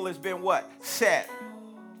table has been what? Set.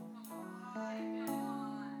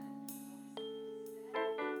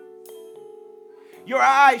 Your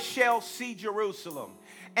eyes shall see Jerusalem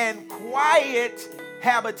and quiet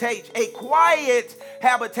habitation. A quiet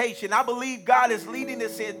habitation. I believe God is leading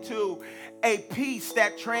us into a peace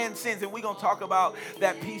that transcends. And we're going to talk about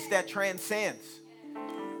that peace that transcends.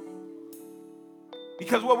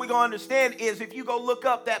 Because what we're going to understand is if you go look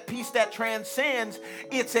up that peace that transcends,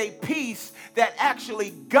 it's a peace that actually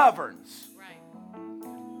governs. Right.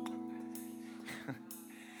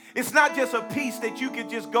 It's not just a peace that you can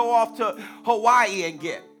just go off to Hawaii and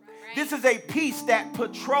get. Right. This is a peace that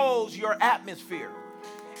patrols your atmosphere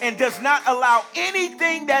and does not allow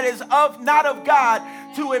anything that is not of God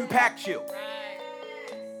to impact you. Right.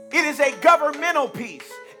 It is a governmental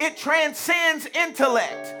peace. It transcends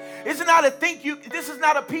intellect. This is not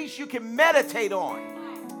a peace you can meditate on.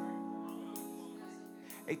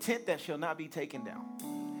 A tent that shall not be taken down.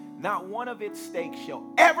 Not one of its stakes shall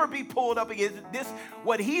ever be pulled up against this.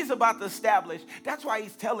 What he's about to establish, that's why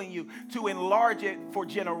he's telling you to enlarge it for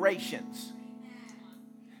generations.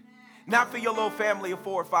 Not for your little family of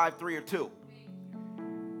 4 or 5, 3 or 2.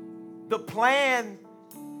 The plan,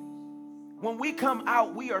 when we come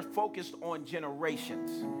out, we are focused on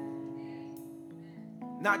generations.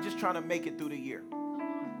 not just trying to make it through the year,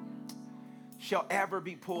 shall ever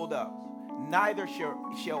be pulled up, neither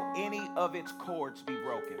shall any of its cords be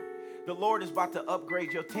broken. The Lord is about to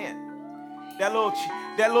upgrade your tent. That little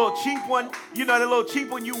cheap one, you know, that little cheap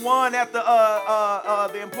one you won at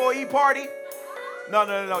the employee party.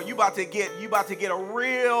 No. You about to get a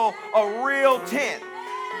real tent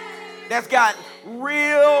that's got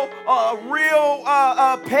real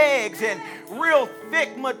pegs and real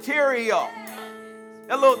thick material.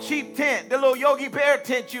 That little cheap tent, the little Yogi Bear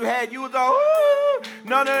tent you had, you was all,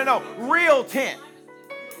 no, real tent.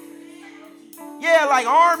 Yeah, like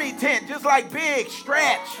army tent, just like big,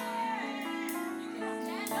 stretch.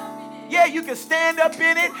 Yeah, you can stand up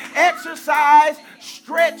in it, exercise,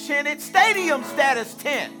 stretch in it, stadium status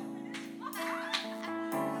tent.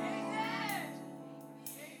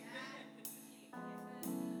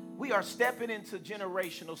 We are stepping into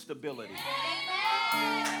generational stability.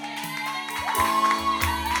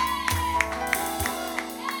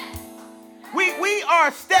 We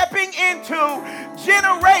are stepping into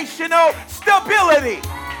generational stability.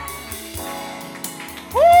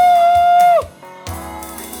 Woo!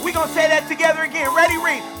 We're going to say that together again. Ready,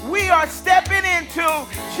 read. We are stepping into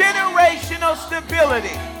generational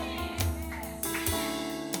stability.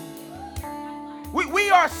 We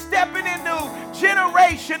are stepping into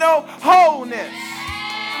generational wholeness.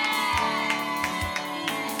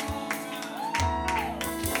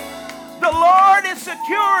 The Lord is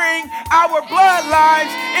securing our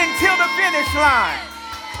bloodlines until the finish line.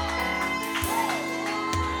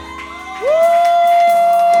 Woo!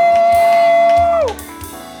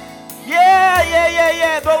 Yeah.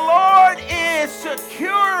 The Lord is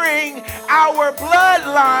securing our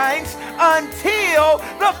bloodlines until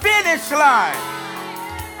the finish line.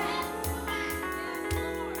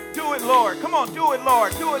 Do it, Lord. Come on, do it,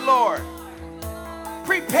 Lord. Do it, Lord.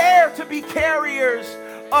 Prepare to be carriers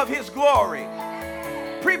of His glory.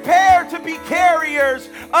 Prepare to be carriers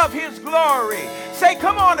of His glory. Say,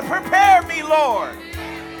 come on, prepare me, Lord.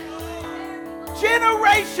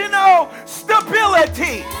 Generational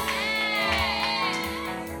stability.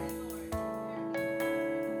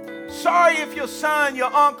 Sorry if your son,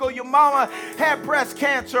 your uncle, your mama had breast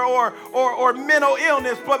cancer or mental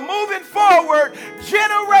illness, but moving forward,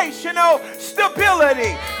 generational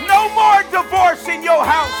stability. No more divorce in your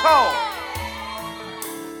household.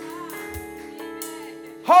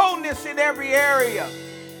 Wholeness in every area.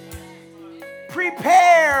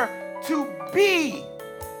 Prepare to be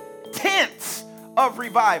tents of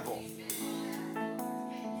revival.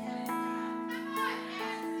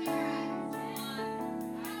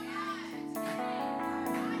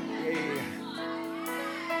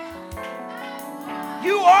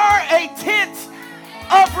 You are a tent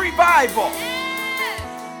of revival.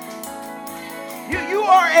 You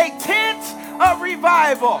are a tent of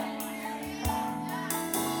revival.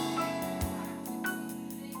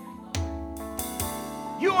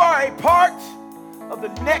 You are a part of the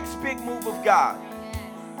next big move of God.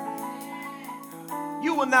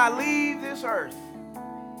 You will not leave this earth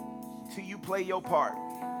until you play your part.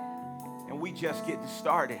 And we just getting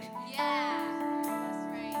started. Yeah, that's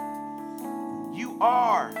right. You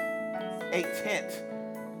are a tent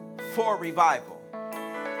for revival.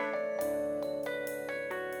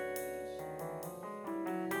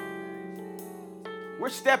 We're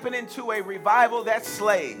stepping into a revival that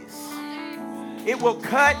slays. It will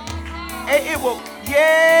cut. It will,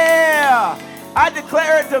 yeah. I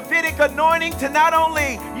declare a Davidic anointing to not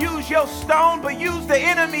only use your stone, but use the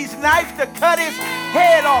enemy's knife to cut his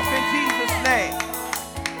head off in Jesus' name.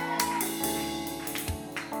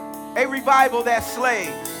 A revival that slays.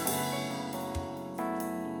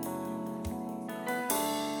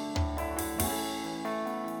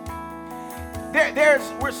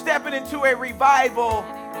 We're stepping into a revival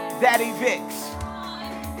that evicts.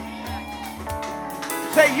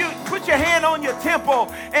 Say, you put your hand on your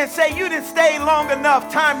temple and say, you didn't stay long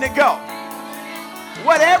enough, time to go.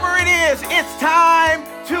 Whatever it is, it's time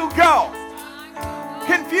to go.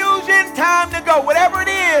 Confusion, time to go. Whatever it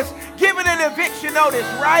is, give it an eviction notice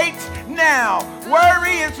right now.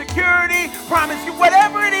 Worry, insecurity, promise you,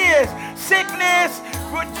 whatever it is, sickness,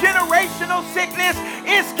 generational sickness,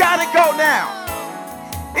 it's got to go now.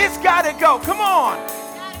 It's got to go. Come on.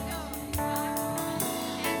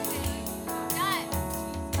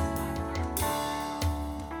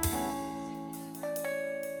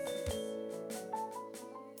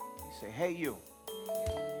 Hey, you,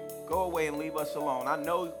 go away and leave us alone. I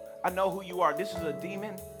know who you are. This is a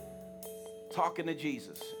demon talking to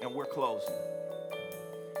Jesus, and we're closing.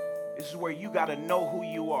 This is where you got to know who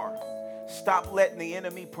you are. Stop letting the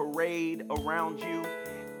enemy parade around you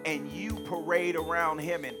and you parade around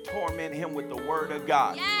him and torment him with the word of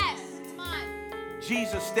God. Yes, come on.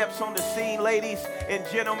 Jesus steps on the scene, ladies and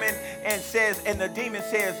gentlemen, and the demon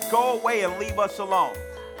says, go away and leave us alone.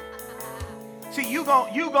 See, you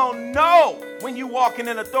gonna know when you walking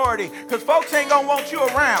in authority, because folks ain't gonna want you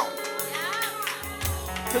around.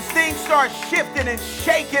 Because things start shifting and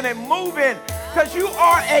shaking and moving, because you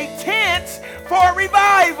are a tent for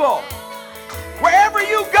revival. Wherever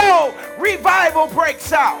you go, revival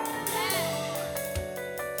breaks out.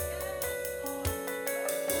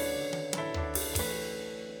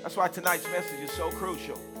 That's why tonight's message is so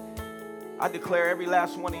crucial. I declare every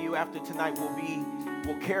last one of you after tonight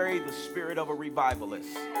will carry the spirit of a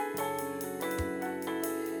revivalist.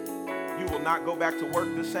 You will not go back to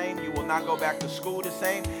work the same. You will not go back to school the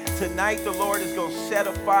same. Tonight the Lord is going to set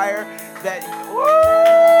a fire that,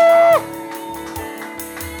 woo!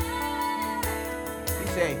 He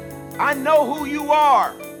say, I know who you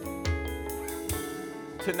are.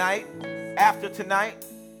 Tonight, after tonight,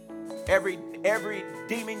 every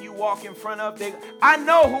demon you walk in front of, I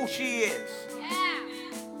know who she is. Yeah.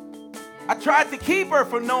 I tried to keep her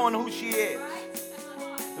from knowing who she is.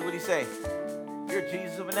 Look what he say. You're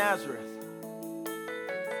Jesus of Nazareth.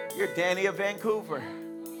 You're Danny of Vancouver.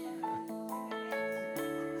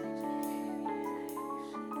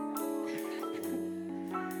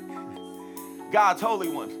 God's Holy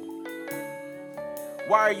One.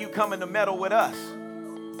 Why are you coming to meddle with us?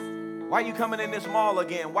 Why are you coming in this mall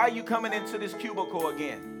again? Why are you coming into this cubicle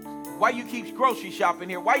again? Why you keep grocery shopping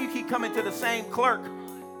here? Why you keep coming to the same clerk?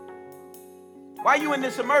 Why are you in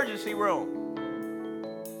this emergency room?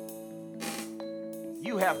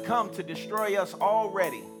 You have come to destroy us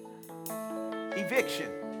already. Eviction.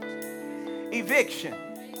 Eviction.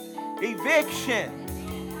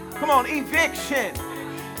 Eviction. Come on, eviction.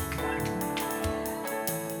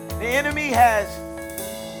 The enemy has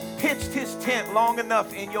pitched his tent long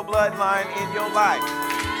enough in your bloodline, in your life.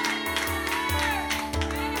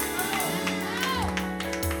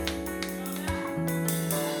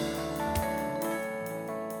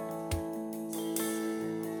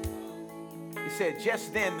 He said,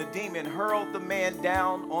 just then the demon hurled the man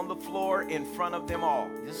down on the floor in front of them all.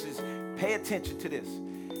 Pay attention to this.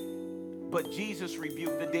 But Jesus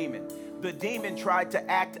rebuked the demon. The demon tried to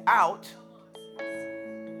act out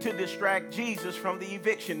to distract Jesus from the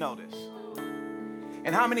eviction notice.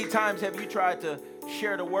 And how many times have you tried to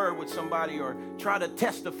share the word with somebody or try to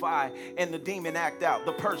testify and the demon act out?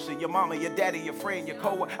 The person, your mama, your daddy, your friend, your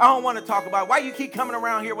co-worker. I don't want to talk about it. Why you keep coming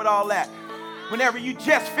around here with all that? Whenever you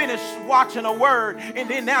just finished watching a word and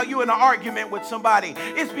then now you're in an argument with somebody,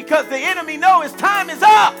 it's because the enemy knows his time is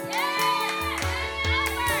up.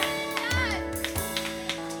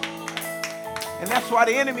 And that's why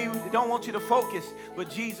the enemy don't want you to focus. But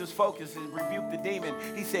Jesus focused and rebuked the demon.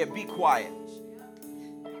 He said, be quiet.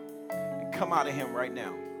 And come out of him right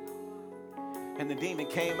now. And the demon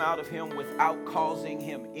came out of him without causing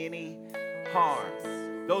him any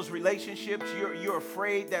harm. Those relationships, you're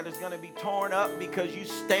afraid that it's going to be torn up because you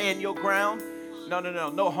stand your ground.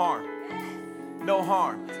 No harm. No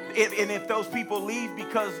harm. And if those people leave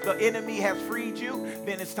because the enemy has freed you,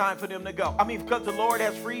 then it's time for them to go. Because the Lord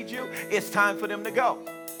has freed you, it's time for them to go.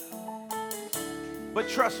 But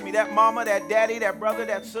trust me, that mama, that daddy, that brother,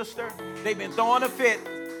 that sister, they've been throwing a fit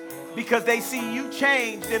because they see you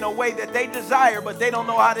changed in a way that they desire, but they don't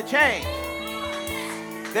know how to change.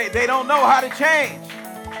 They don't know how to change.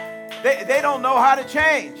 They don't know how to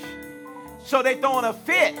change. So they throwing a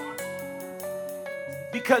fit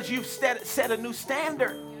because you've set a new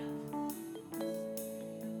standard.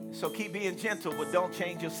 So keep being gentle, but don't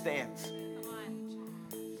change your stance.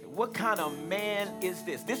 What kind of man is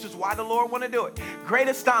this? This is why the Lord want to do it. Great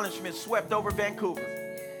astonishment swept over Vancouver.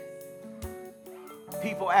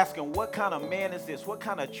 People asking, what kind of man is this? What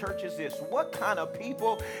kind of church is this? What kind of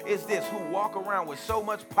people is this who walk around with so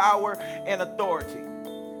much power and authority?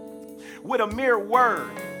 With a mere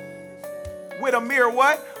word. With a mere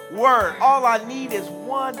what? Word. All I need is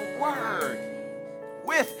one word.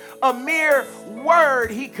 With a mere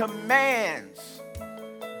word, he commands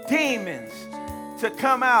demons to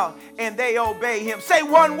come out and they obey him. Say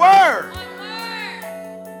one word.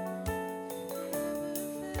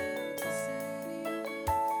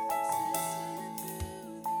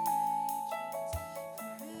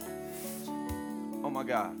 Oh my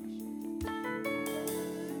God.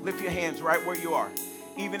 Lift your hands right where you are.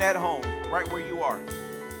 Even at home, right where you are.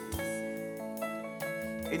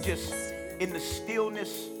 And just in the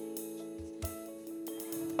stillness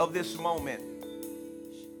of this moment,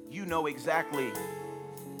 you know exactly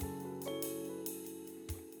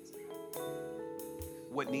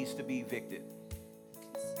what needs to be evicted.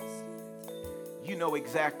 you know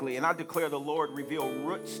exactly. And I declare the Lord reveal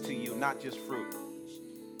roots to you, not just fruit.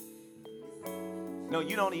 No,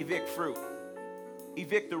 you don't evict fruit.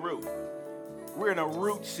 Evict the root. We're in a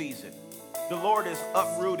root season. The Lord is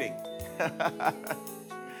uprooting.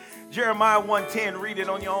 Jeremiah 1:10, read it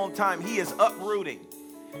on your own time. He is uprooting.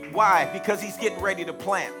 Why? Because he's getting ready to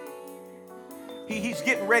plant. He's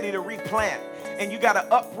getting ready to replant. And you got to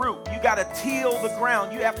uproot. You got to till the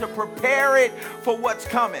ground. You have to prepare it for what's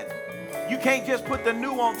coming. You can't just put the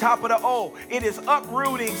new on top of the old. It is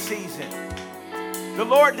uprooting season. The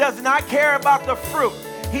Lord does not care about the fruit.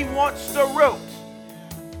 He wants the root.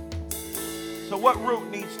 So what root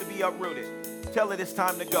needs to be uprooted? Tell it it's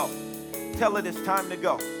time to go. Tell it it's time to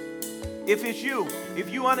go. If it's you, if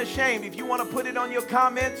you unashamed, if you want to put it on your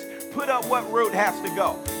comments, put up what root has to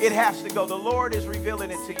go. It has to go. The Lord is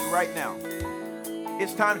revealing it to you right now.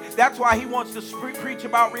 It's time. That's why he wants to preach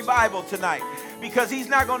about revival tonight. Because he's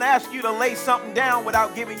not going to ask you to lay something down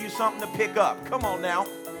without giving you something to pick up. Come on now.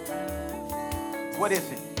 What is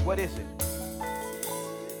it? What is it?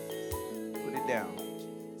 Put it down.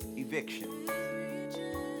 Eviction.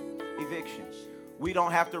 Eviction. We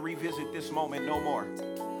don't have to revisit this moment no more.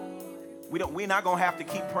 We're not going to have to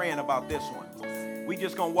keep praying about this one. We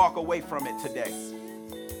just going to walk away from it today.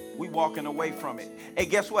 We walking away from it. Hey,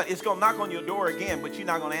 guess what? It's going to knock on your door again, but you're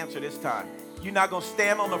not going to answer this time. You're not going to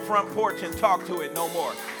stand on the front porch and talk to it no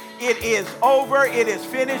more. It is over. It is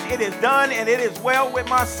finished. It is done, and it is well with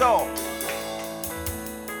my soul.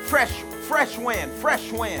 Fresh wind.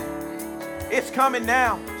 Fresh wind. It's coming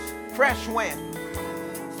now. Fresh wind.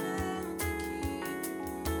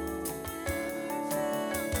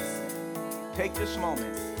 Take this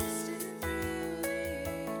moment.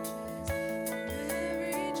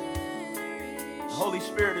 The Holy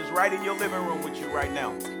Spirit is right in your living room with you right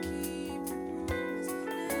now.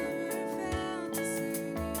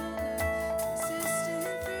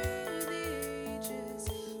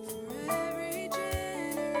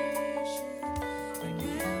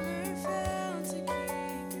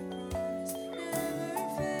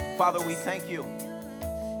 Father, we thank you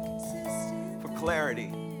for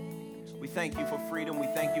clarity. We thank you for freedom. We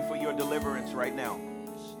thank you for your deliverance right now.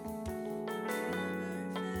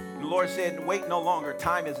 The Lord said, wait no longer.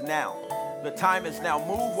 Time is now. The time is now.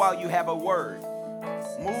 Move while you have a word.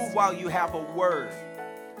 Move while you have a word.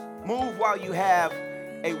 Move while you have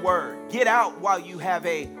a word. Get out while you have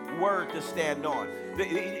a word to stand on.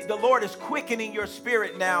 The Lord is quickening your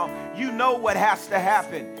spirit now. You know what has to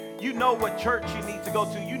happen. You know what church you need to go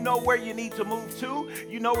to. You know where you need to move to.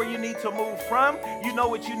 You know where you need to move from. You know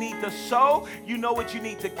what you need to sow. You know what you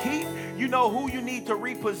need to keep. You know who you need to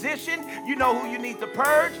reposition. You know who you need to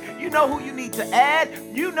purge. You know who you need to add.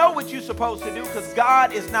 You know what you're supposed to do because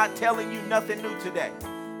God is not telling you nothing new today.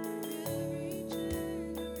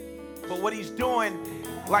 But what he's doing,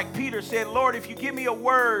 like Peter said, Lord, if you give me a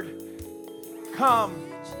word, come,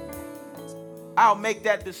 I'll make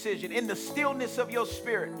that decision. In the stillness of your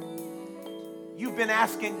spirit, you've been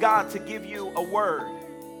asking God to give you a word.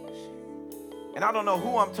 And I don't know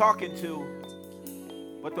who I'm talking to,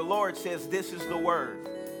 but the Lord says this is the word.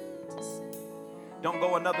 Don't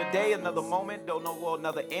go another day, another moment. Don't go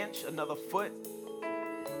another inch, another foot.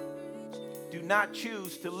 Do not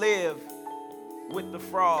choose to live with the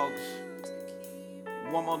frogs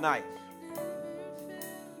one more night.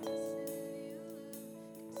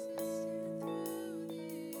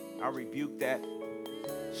 I rebuke that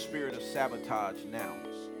spirit of sabotage now.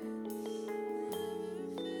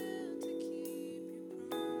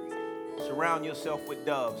 Surround yourself with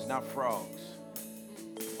doves, not frogs.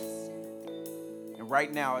 And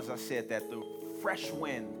right now, as I said that, the fresh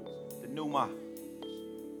wind, the pneuma,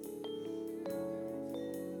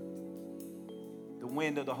 the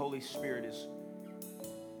wind of the Holy Spirit is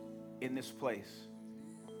in this place.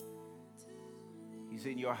 He's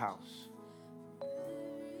in your house.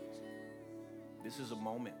 This is a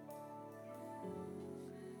moment.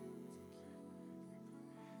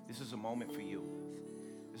 This is a moment for you.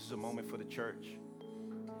 This is a moment for the church.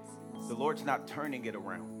 The Lord's not turning it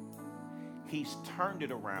around. He's turned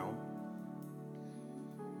it around.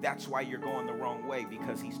 That's why you're going the wrong way,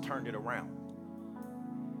 because he's turned it around.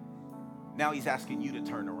 Now he's asking you to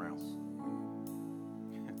turn around.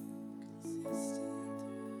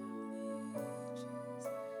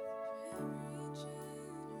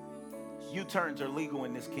 U-turns are legal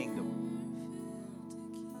in this kingdom.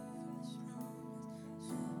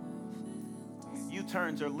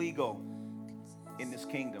 U-turns are legal in this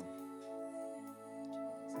kingdom.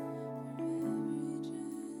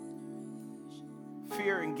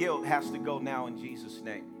 Fear and guilt has to go now in Jesus'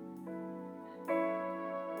 name.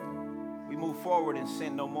 We move forward and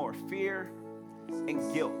sin no more. Fear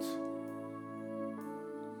and guilt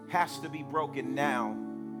has to be broken now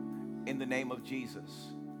in the name of Jesus.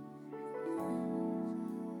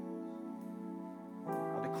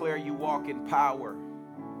 I declare you walk in power,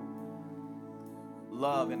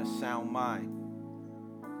 love, and a sound mind.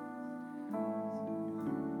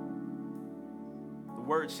 The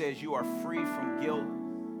word says you are free from guilt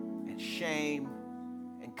and shame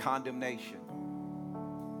and condemnation.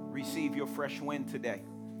 Receive your fresh wind today.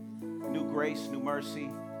 New grace, new mercy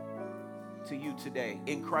to you today.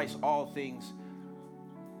 In Christ, all things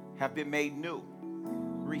have been made new.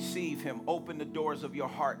 Receive him. Open the doors of your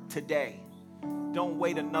heart today. Don't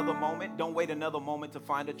wait another moment. Don't wait another moment to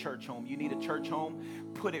find a church home. You need a church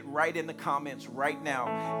home? Put it right in the comments right now,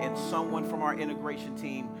 and someone from our integration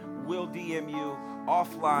team will DM you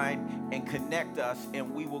offline and connect us,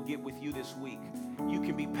 and we will get with you this week. You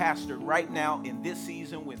can be pastored right now in this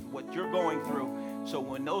season with what you're going through. So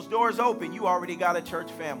when those doors open, you already got a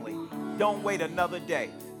church family. Don't wait another day.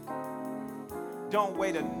 Don't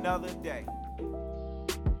wait another day.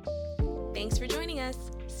 Thanks for joining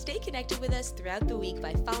us. Stay connected with us throughout the week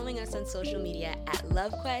by following us on social media at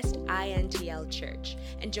LoveQuest INTL Church.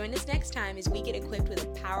 And join us next time as we get equipped with a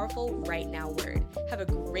powerful right now word. Have a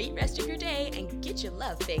great rest of your day and get your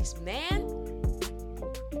love fixed, man.